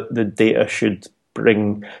knowledge that the data should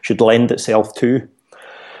lend itself to.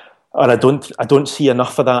 And I don't see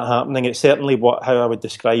enough of that happening. It's certainly how I would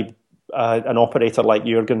describe an operator like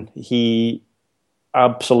Jürgen. He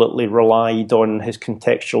absolutely relied on his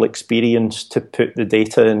contextual experience to put the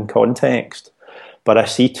data in context. But I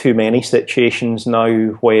see too many situations now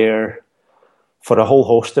where, for a whole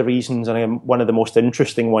host of reasons, and one of the most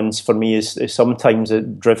interesting ones for me is sometimes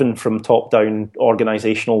driven from top-down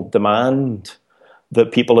organisational demand,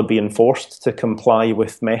 that people are being forced to comply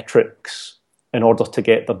with metrics in order to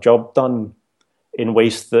get their job done in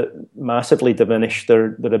ways that massively diminish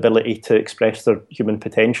their ability to express their human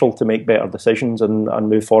potential to make better decisions and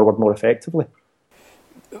move forward more effectively.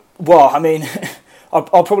 Well, I mean,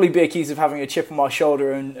 I'll probably be accused of having a chip on my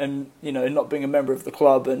shoulder and not being a member of the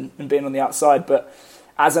club and being on the outside. But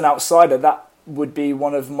as an outsider, that would be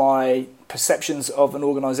one of my perceptions of an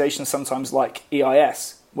organisation sometimes like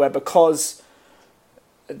EIS, where because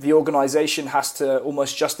the organisation has to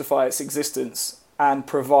almost justify its existence and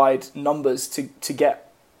provide numbers to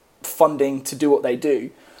get funding to do what they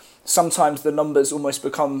do, sometimes the numbers almost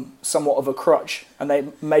become somewhat of a crutch, and they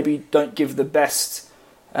maybe don't give the best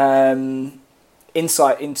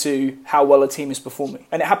insight into how well a team is performing.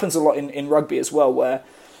 And it happens a lot in rugby as well, where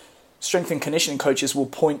strength and conditioning coaches will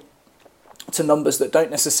point to numbers that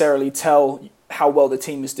don't necessarily tell how well the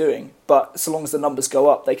team is doing, but so long as the numbers go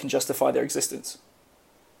up, they can justify their existence.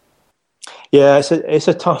 Yeah, it's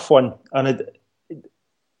a tough one, and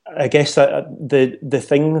I guess that the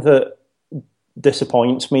thing that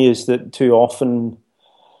disappoints me is that too often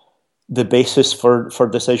the basis for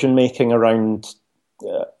decision making around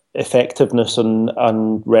effectiveness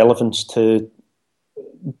and relevance to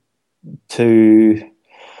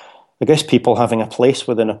I guess people having a place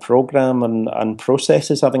within a program and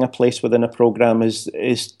processes having a place within a program is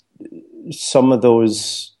some of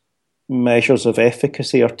those measures of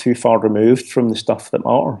efficacy are too far removed from the stuff that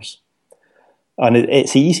matters. And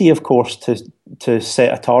it's easy, of course, to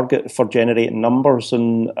set a target for generating numbers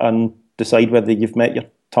and decide whether you've met your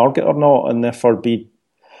target or not, and therefore be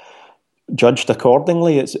judged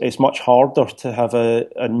accordingly. It's much harder to have a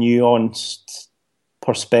nuanced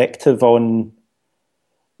perspective on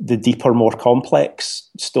the deeper, more complex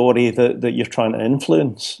story that you're trying to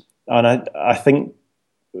influence. And I think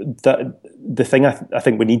that the thing I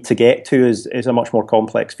think we need to get to is a much more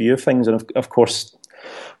complex view of things. And of course,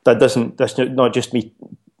 that's not just me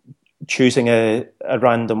choosing a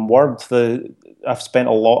random word. I've spent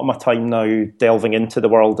a lot of my time now delving into the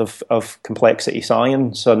world of complexity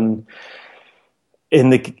science, and in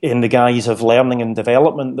the guise of learning and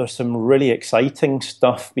development, there's some really exciting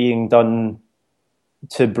stuff being done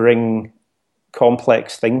to bring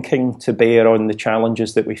complex thinking to bear on the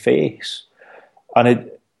challenges that we face. And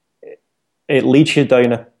it leads you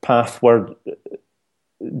down a path where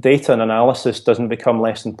data and analysis doesn't become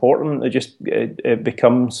less important. It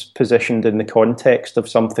becomes positioned in the context of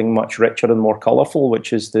something much richer and more colourful,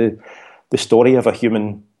 which is the story of a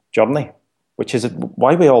human journey, which is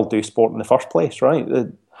why we all do sport in the first place, right?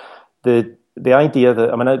 The idea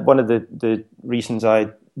that, I mean, one of the reasons I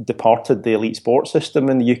departed the elite sports system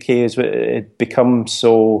in the UK is it becomes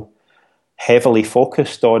so heavily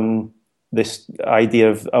focused on this idea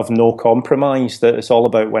of no compromise, that it's all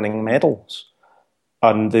about winning medals.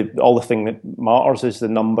 And all the thing that matters is the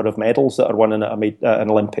number of medals that are won at an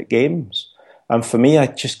Olympic Games. And for me, I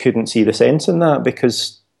just couldn't see the sense in that,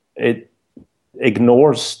 because it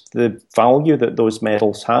ignores the value that those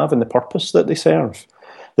medals have and the purpose that they serve.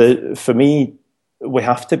 For me, we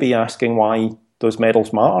have to be asking why those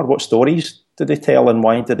medals matter. What stories do they tell, and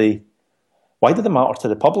why do they matter to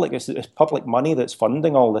the public? It's public money that's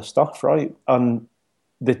funding all this stuff, right? And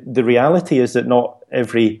the reality is that not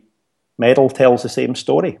every medal tells the same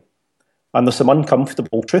story. And there's some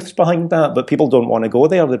uncomfortable truths behind that, but people don't want to go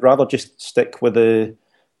there. They'd rather just stick with a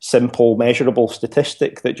simple, measurable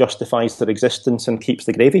statistic that justifies their existence and keeps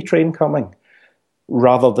the gravy train coming,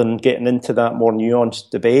 rather than getting into that more nuanced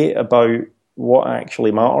debate about what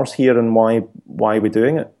actually matters here and why we're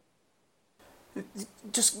doing it.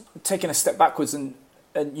 Just taking a step backwards, and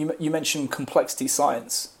you mentioned complexity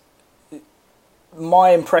science. My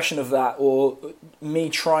impression of that, or me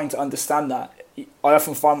trying to understand that, I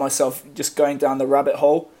often find myself just going down the rabbit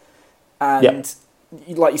hole and,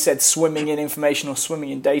 like you said, swimming in information or swimming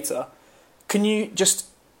in data. Can you just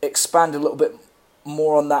expand a little bit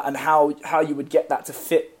more on that, and how you would get that to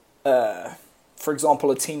fit for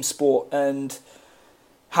example, a team sport, and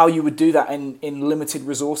how you would do that in limited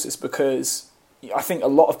resources, because I think a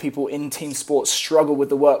lot of people in team sports struggle with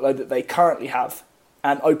the workload that they currently have,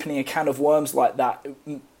 and opening a can of worms like that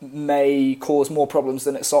may cause more problems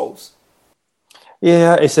than it solves.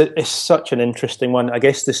 Yeah, it's such an interesting one. I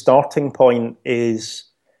guess the starting point is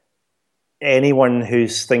anyone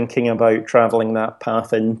who's thinking about travelling that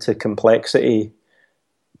path into complexity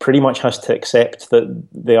pretty much has to accept that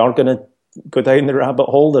they are going to go down the rabbit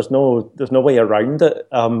hole. There's no way around it.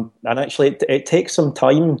 And actually, it takes some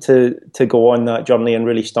time to go on that journey and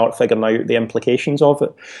really start figuring out the implications of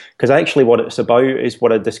it. Because actually, what it's about is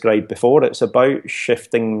what I described before. It's about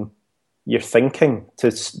shifting your thinking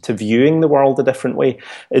to viewing the world a different way.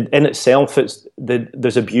 In itself,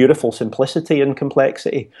 there's a beautiful simplicity in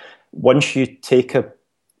complexity. Once you take a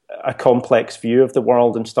complex view of the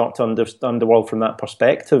world and start to understand the world from that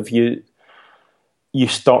perspective, you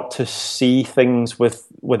start to see things with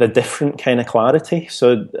a different kind of clarity.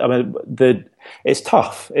 So I mean, it's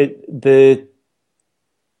tough. The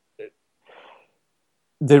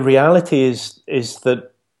reality is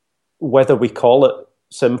that whether we call it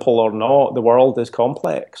simple or not, the world is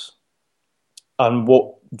complex. And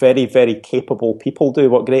what very, very capable people do,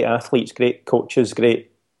 what great athletes, great coaches,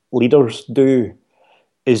 great leaders do,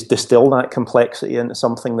 is distill that complexity into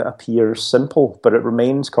something that appears simple, but it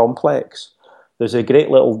remains complex. There's a great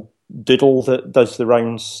little doodle that does the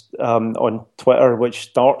rounds on Twitter, which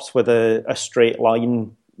starts with a straight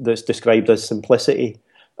line that's described as simplicity,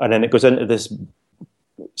 and then it goes into this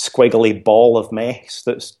squiggly ball of mess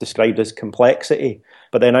that's described as complexity.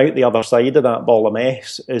 But then out the other side of that ball of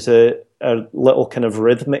mess is a little kind of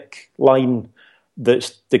rhythmic line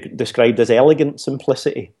that's described as elegant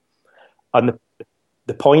simplicity. And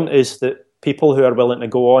the point is that people who are willing to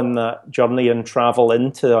go on that journey and travel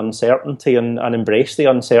into uncertainty and embrace the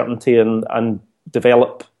uncertainty and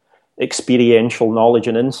develop experiential knowledge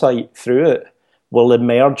and insight through it will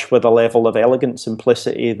emerge with a level of elegant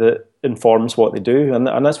simplicity that informs what they do.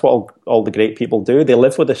 And that's what all the great people do. They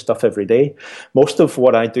live with this stuff every day. Most of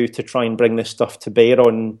what I do to try and bring this stuff to bear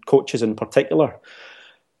on coaches in particular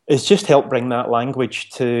is just help bring that language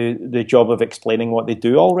to the job of explaining what they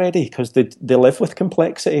do already, because they live with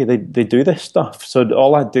complexity. They do this stuff. So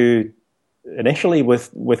all I do initially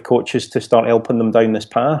with coaches to start helping them down this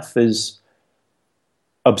path is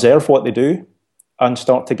observe what they do and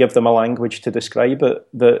start to give them a language to describe it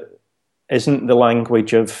that isn't the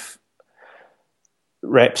language of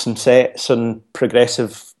reps and sets and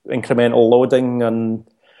progressive incremental loading and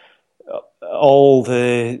all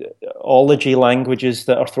the ology languages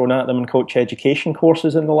that are thrown at them in coach education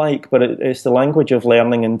courses and the like, but it's the language of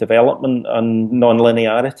learning and development and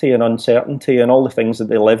non-linearity and uncertainty and all the things that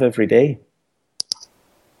they live every day.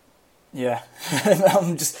 Yeah,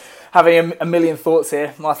 I'm just having a million thoughts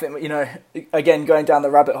here. I think, again, going down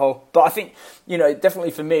the rabbit hole. But I think,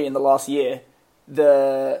 definitely for me in the last year,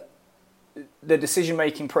 the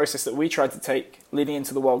decision-making process that we tried to take leading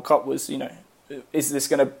into the World Cup was, is this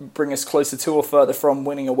going to bring us closer to or further from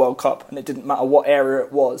winning a World Cup? And it didn't matter what area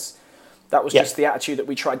it was. That was just the attitude that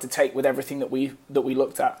we tried to take with everything that we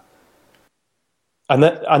looked at.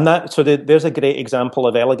 So there's a great example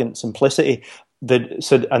of elegant simplicity.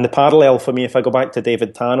 And the parallel for me, if I go back to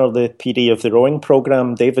David Tanner, the PD of the rowing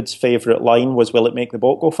program, David's favourite line was, "Will it make the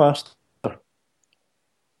boat go faster?"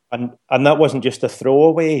 And that wasn't just a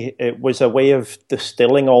throwaway. It was a way of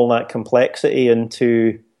distilling all that complexity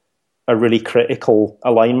into a really critical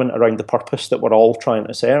alignment around the purpose that we're all trying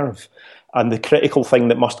to serve. And the critical thing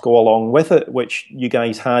that must go along with it, which you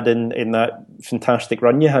guys had in that fantastic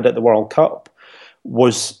run you had at the World Cup,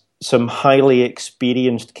 was some highly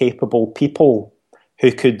experienced, capable people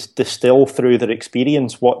who could distill through their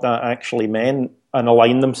experience what that actually meant and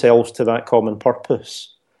align themselves to that common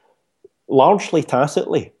purpose, largely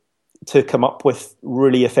tacitly, to come up with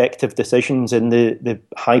really effective decisions in the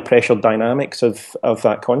high-pressure dynamics of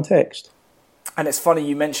that context. And it's funny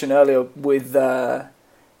you mentioned earlier with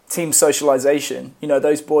team socialization.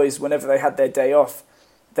 Those boys, whenever they had their day off,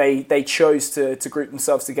 they chose to group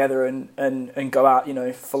themselves together and go out,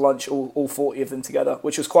 for lunch, all 40 of them together,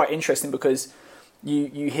 which was quite interesting because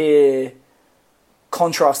you hear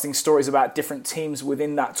contrasting stories about different teams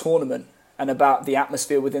within that tournament and about the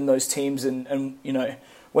atmosphere within those teams and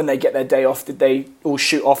when they get their day off, did they all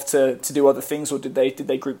shoot off to do other things, or did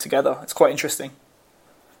they group together? It's quite interesting.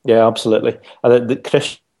 Yeah, absolutely. The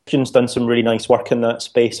Christian's done some really nice work in that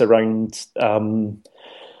space around kind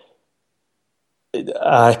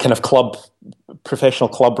of professional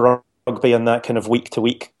club rugby in that kind of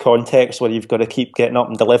week-to-week context where you've got to keep getting up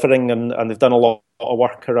and delivering, and they've done a lot of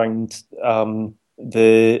work around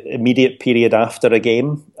the immediate period after a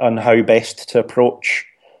game and how best to approach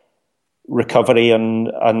recovery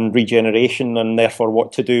and regeneration, and therefore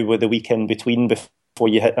what to do with the weekend between before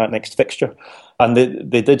you hit that next fixture. And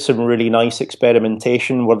they did some really nice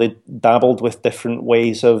experimentation where they dabbled with different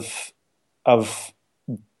ways of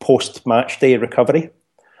post-match day recovery.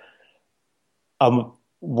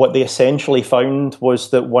 What they essentially found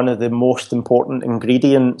was that one of the most important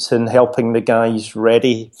ingredients in helping the guys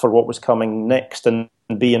ready for what was coming next and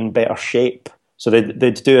be in better shape. So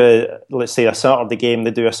they'd do let's say a Saturday game,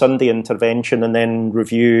 they'd do a Sunday intervention and then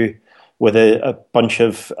review with a bunch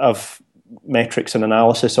of metrics and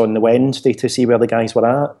analysis on the Wednesday to see where the guys were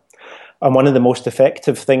at. And one of the most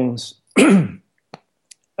effective things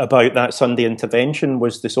about that Sunday intervention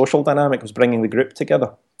was the social dynamic, was bringing the group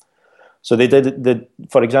together. So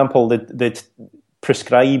for example, they'd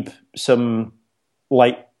prescribe some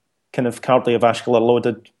light kind of cardiovascular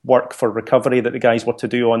loaded work for recovery that the guys were to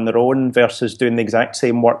do on their own versus doing the exact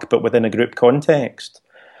same work but within a group context.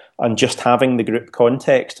 And just having the group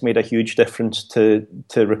context made a huge difference to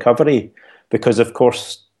recovery, because of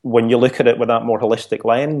course when you look at it with that more holistic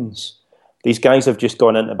lens, these guys have just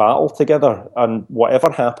gone into battle together, and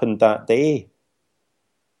whatever happened that day,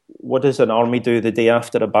 what does an army do the day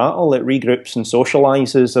after a battle? It regroups and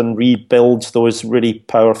socializes and rebuilds those really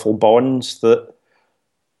powerful bonds that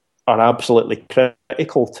are absolutely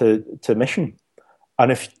critical to mission.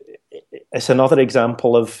 And if it's another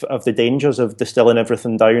example of the dangers of distilling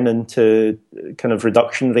everything down into kind of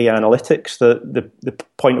reductionary analytics. The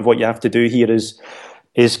point of what you have to do here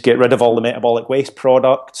is get rid of all the metabolic waste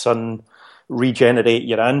products and regenerate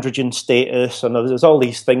your androgen status, and there's all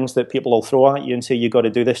these things that people will throw at you and say you've got to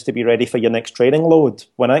do this to be ready for your next training load,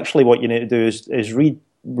 when actually what you need to do is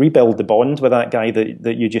rebuild the bond with that guy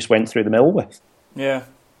that you just went through the mill with. Yeah.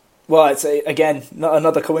 Well, it's again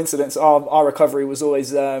another coincidence. Our recovery was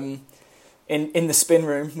always in the spin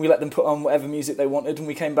room. We let them put on whatever music they wanted, and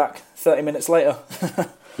we came back 30 minutes later.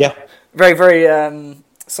 Yeah. Very, very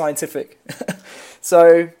scientific.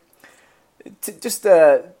 So, just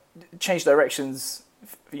change directions,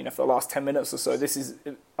 for the last 10 minutes or so. This is,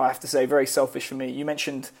 I have to say, very selfish for me. You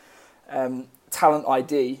mentioned talent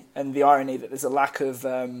ID and the irony that there's a lack of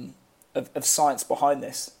science behind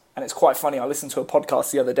this. And it's quite funny. I listened to a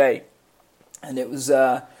podcast the other day, and it was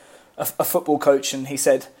a football coach, and he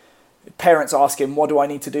said, parents ask him, what do I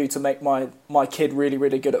need to do to make my kid really,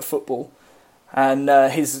 really good at football? And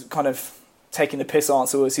his kind of taking the piss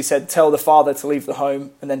answer was, he said, tell the father to leave the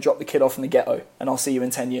home and then drop the kid off in the ghetto, and I'll see you in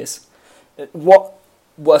 10 years. What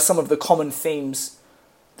were some of the common themes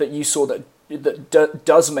that you saw that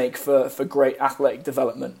does make for great athletic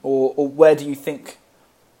development, or where do you think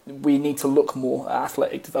we need to look more at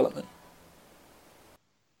athletic development?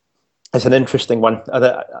 It's an interesting one.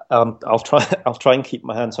 I'll try and keep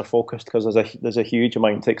my answer focused, because there's a huge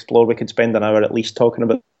amount to explore. We could spend an hour at least talking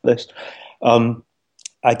about this.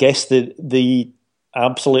 I guess the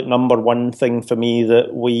absolute number one thing for me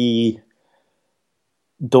that we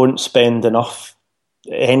don't spend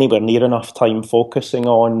anywhere near enough time focusing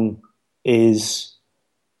on is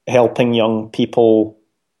helping young people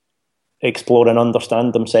explore and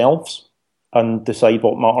understand themselves and decide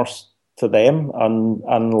what matters to them,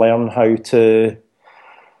 and learn how to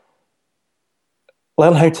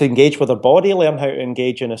engage with their body, learn how to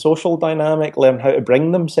engage in a social dynamic, learn how to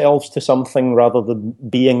bring themselves to something rather than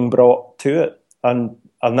being brought to it. And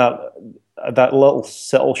that little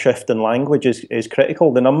subtle shift in language is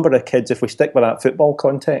critical. The number of kids, if we stick with that football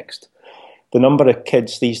context, the number of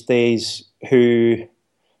kids these days who,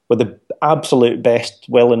 with the absolute best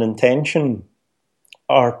will and intention,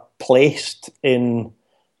 are placed in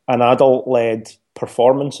an adult-led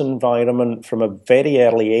performance environment from a very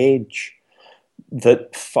early age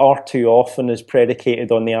that far too often is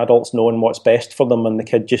predicated on the adults knowing what's best for them and the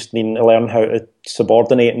kid just needing to learn how to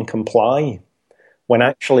subordinate and comply, when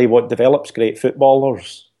actually what develops great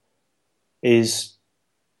footballers is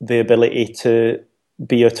the ability to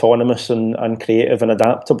be autonomous and creative and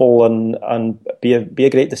adaptable and be a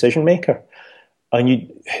great decision maker.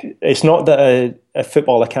 And it's not that a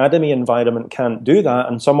football academy environment can't do that,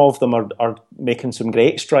 and some of them are making some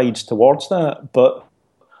great strides towards that, but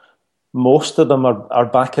most of them are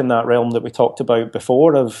back in that realm that we talked about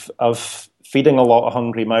before of feeding a lot of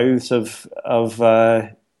hungry mouths of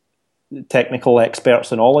technical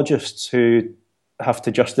experts and ologists who have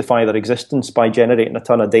to justify their existence by generating a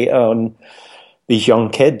ton of data on these young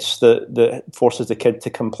kids that forces the kid to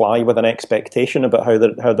comply with an expectation about how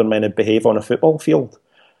they're meant to behave on a football field.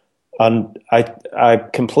 And I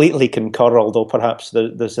completely concur, although perhaps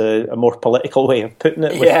there's a more political way of putting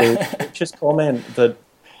it with the coach's comment, that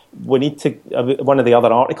we need to. One of the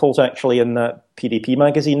other articles actually in that PDP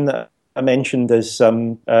magazine that I mentioned is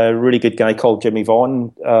a really good guy called Jimmy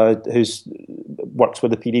Vaughan, who's works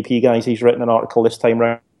with the PDP guys. He's written an article this time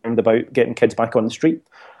round about getting kids back on the street,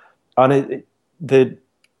 and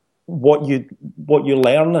what you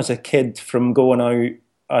learn as a kid from going out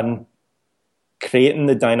and creating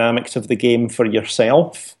the dynamics of the game for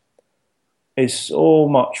yourself is so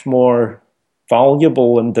much more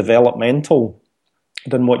valuable and developmental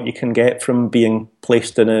than what you can get from being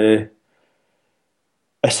placed in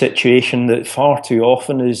a situation that far too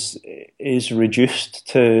often is reduced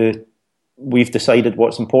to, we've decided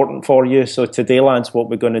what's important for you. So today, lads, what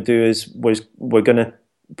we're going to do is we're going to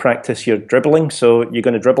practice your dribbling. So you're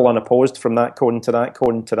going to dribble unopposed from that cone to that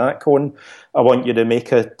cone to that cone. I want you to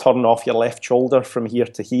make a turn off your left shoulder from here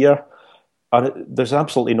to here. And there's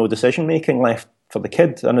absolutely no decision making left for the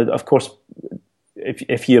kid. And of course,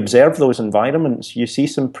 if you observe those environments, you see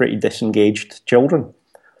some pretty disengaged children.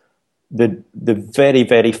 The very,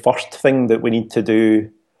 very first thing that we need to do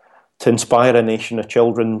to inspire a nation of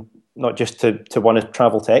children, not just to want to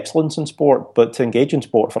travel to excellence in sport, but to engage in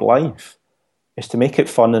sport for life, is to make it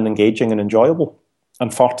fun and engaging and enjoyable.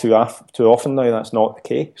 And far too often now, that's not the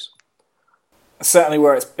case. Certainly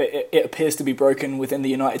where it appears to be broken within the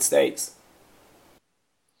United States.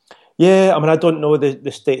 Yeah, I mean, I don't know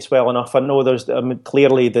the States well enough. I know there's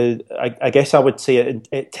clearly I guess I would say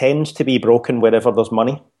it tends to be broken wherever there's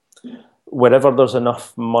money. Wherever there's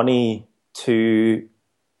enough money to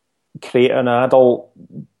create an adult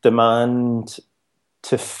demand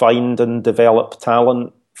to find and develop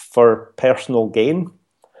talent for personal gain,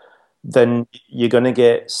 then you're going to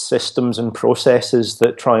get systems and processes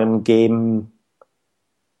that try and game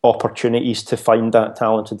opportunities to find that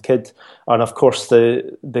talented kid. And of course,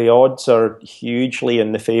 the odds are hugely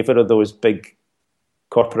in the favour of those big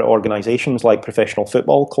corporate organisations like professional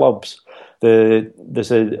football clubs.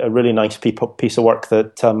 There's a really nice piece of work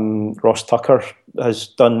that Ross Tucker has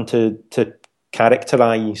done to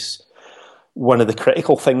characterise one of the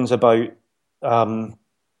critical things about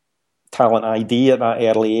talent ID at that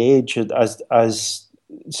early age as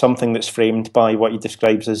something that's framed by what he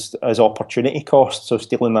describes as opportunity cost. So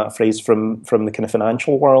stealing that phrase from the kind of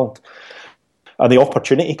financial world. And the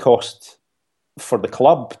opportunity cost for the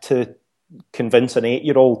club to convince an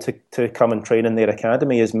 8-year-old to come and train in their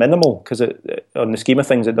academy is minimal, because on the scheme of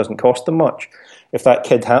things, it doesn't cost them much. If that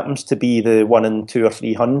kid happens to be the 1 in 200 or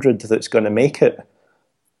 300 that's going to make it,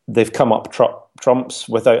 they've come up trumps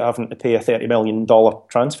without having to pay a $30 million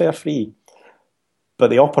transfer fee. But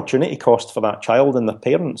the opportunity cost for that child and their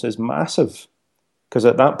parents is massive, because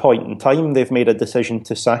at that point in time, they've made a decision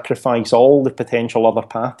to sacrifice all the potential other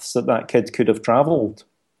paths that kid could have travelled.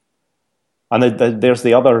 And there's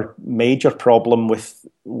the other major problem with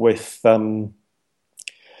a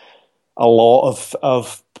lot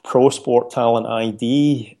of pro sport talent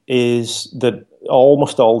ID is that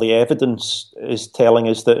almost all the evidence is telling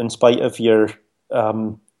us that in spite of your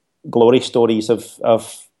glory stories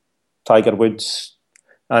of Tiger Woods,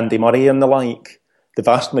 Andy Murray and the like, the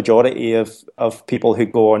vast majority of people who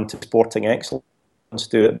go on to sporting excellence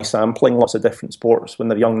do it by sampling lots of different sports when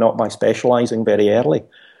they're young, not by specialising very early.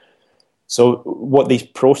 So what these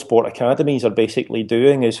pro sport academies are basically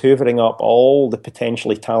doing is hoovering up all the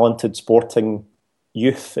potentially talented sporting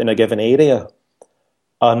youth in a given area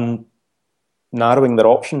and narrowing their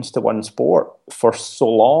options to one sport for so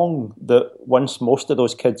long that once most of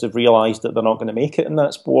those kids have realised that they're not going to make it in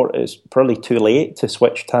that sport, it's probably too late to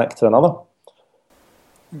switch tack to another.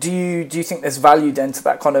 Do you think there's value then to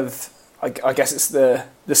that kind of, I guess it's the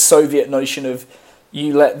Soviet notion of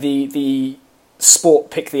you let the sport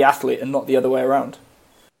pick the athlete and not the other way around?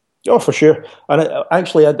 Oh, for sure. And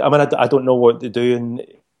I don't know what they do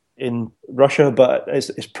in Russia, but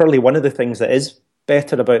it's probably one of the things that is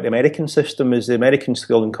better about the American system is the American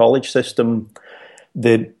school and college system.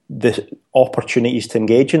 The opportunities to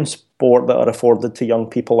engage in sport that are afforded to young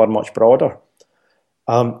people are much broader,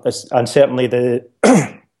 and certainly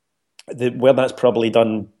where that's probably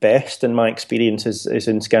done best in my experience is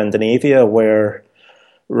in Scandinavia, where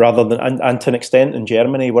rather than and to an extent in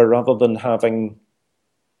Germany, where rather than having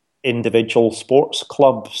individual sports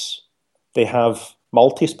clubs, they have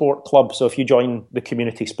multi-sport clubs. So if you join the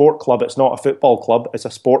community sport club, it's not a football club, it's a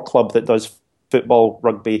sport club that does football,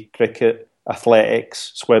 rugby, cricket,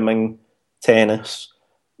 athletics, swimming, tennis.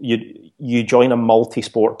 You join a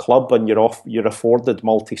multi-sport club and you're afforded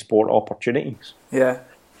multi-sport opportunities. Yeah.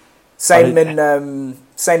 Same in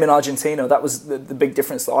Argentina. That was the big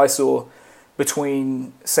difference that I saw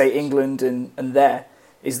between, say, England and there,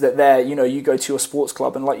 is that there, you go to your sports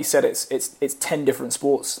club and like you said, it's 10 different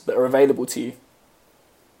sports that are available to you.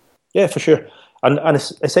 Yeah, for sure. And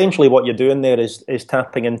essentially what you're doing there is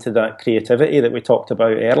tapping into that creativity that we talked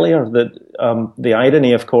about earlier. That the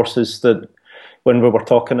irony, of course, is that when we were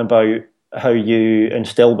talking about how you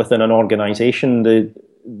instill within an organisation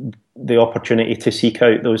the opportunity to seek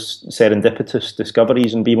out those serendipitous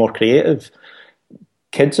discoveries and be more creative,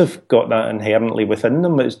 kids have got that inherently within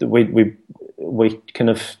them. It's we kind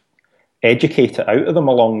of educate it out of them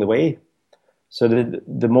along the way. So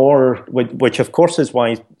the more, which of course is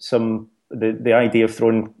why the idea of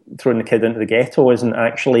throwing the kid into the ghetto isn't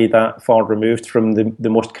actually that far removed from the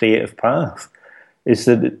most creative path, is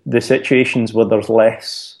that the situations where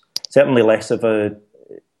there's certainly less of a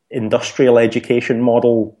industrial education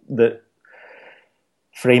model that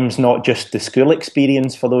frames not just the school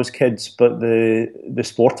experience for those kids, but the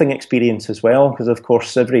sporting experience as well. Because of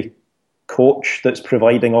course every coach that's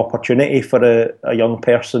providing opportunity for a young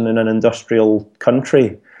person in an industrial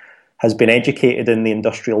country has been educated in the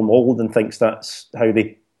industrial mold and thinks that's how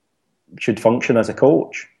they should function as a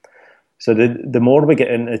coach. So the more we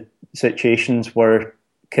get into situations where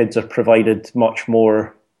kids are provided much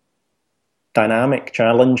more dynamic,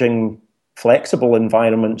 challenging, flexible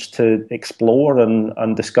environments to explore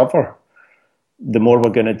and discover, the more we're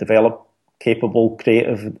going to develop capable,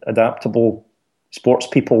 creative, adaptable sports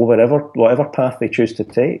people, whatever path they choose to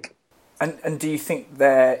take. And do you think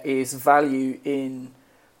there is value in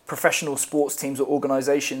professional sports teams or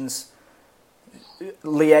organisations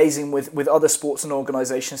liaising with other sports and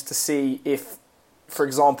organisations to see if, for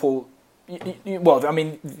example,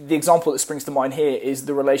 the example that springs to mind here is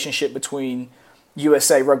the relationship between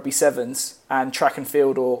USA Rugby Sevens and track and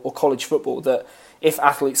field or college football, that if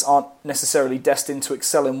athletes aren't necessarily destined to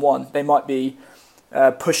excel in one, they might be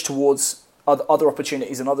pushed towards other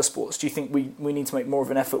opportunities in other sports. Do you think we need to make more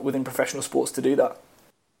of an effort within professional sports to do that?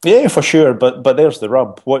 Yeah, for sure. But there's the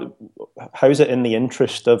rub. How's it in the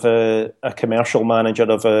interest of a commercial manager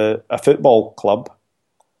of a football club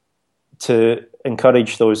to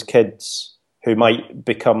encourage those kids who might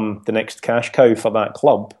become the next cash cow for that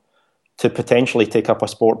club to potentially take up a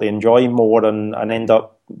sport they enjoy more and end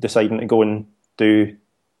up deciding to go and do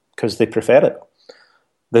because they prefer it?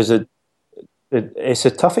 It's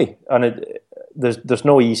a toughie, and there's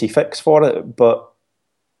no easy fix for it. But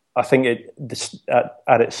I think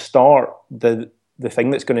at its start, the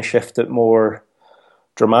thing that's going to shift it more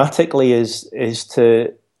dramatically is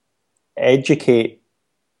to educate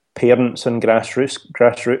parents and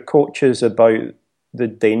grassroots coaches about the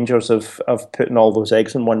dangers of putting all those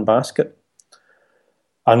eggs in one basket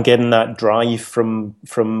and getting that drive from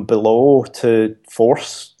below to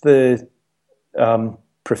force the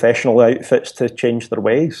professional outfits to change their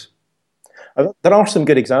ways. There are some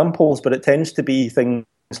good examples, but it tends to be things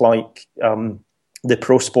like the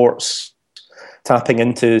pro sports tapping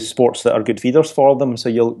into sports that are good feeders for them. So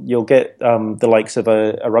you'll get the likes of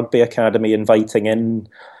a rugby academy inviting in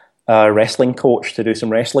a wrestling coach to do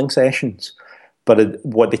some wrestling sessions. But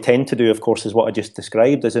what they tend to do, of course, is what I just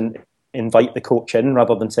described, is invite the coach in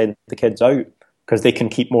rather than send the kids out, because they can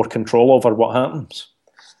keep more control over what happens.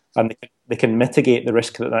 And they can mitigate the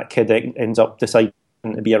risk that kid ends up deciding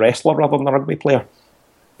to be a wrestler rather than a rugby player.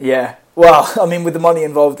 Yeah. Well, I mean, with the money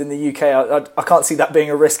involved in the UK, I can't see that being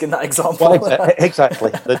a risk in that example. Well,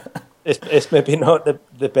 exactly. It's maybe not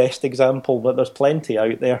the best example, but there's plenty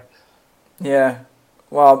out there. Yeah.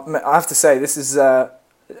 Well, I have to say, this is,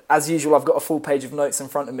 as usual, I've got a full page of notes in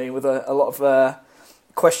front of me with a lot of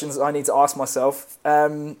questions that I need to ask myself.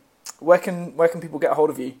 Where can people get a hold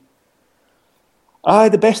of you?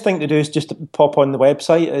 The best thing to do is just to pop on the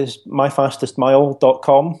website, is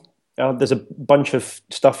myfastestmile.com. There's a bunch of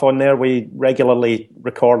stuff on there. We regularly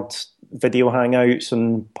record video hangouts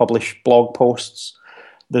and publish blog posts.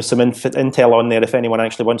 There's some intel on there if anyone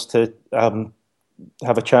actually wants to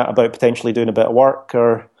have a chat about potentially doing a bit of work.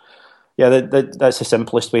 Or that's the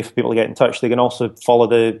simplest way for people to get in touch. They can also follow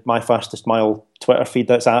the My Fastest Mile Twitter feed.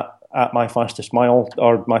 That's at My Fastest Mile,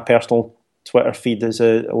 or my personal Twitter feed is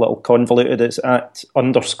a little convoluted. It's at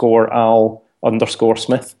 _Al_Smith.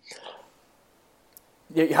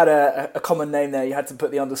 You had a common name there. You had to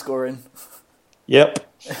put the underscore in. Yep.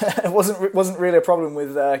 It wasn't really a problem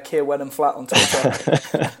with Keir Wenham Flat on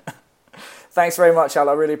Twitter. Thanks very much, Al.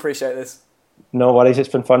 I really appreciate this. No worries. It's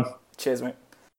been fun. Cheers, mate.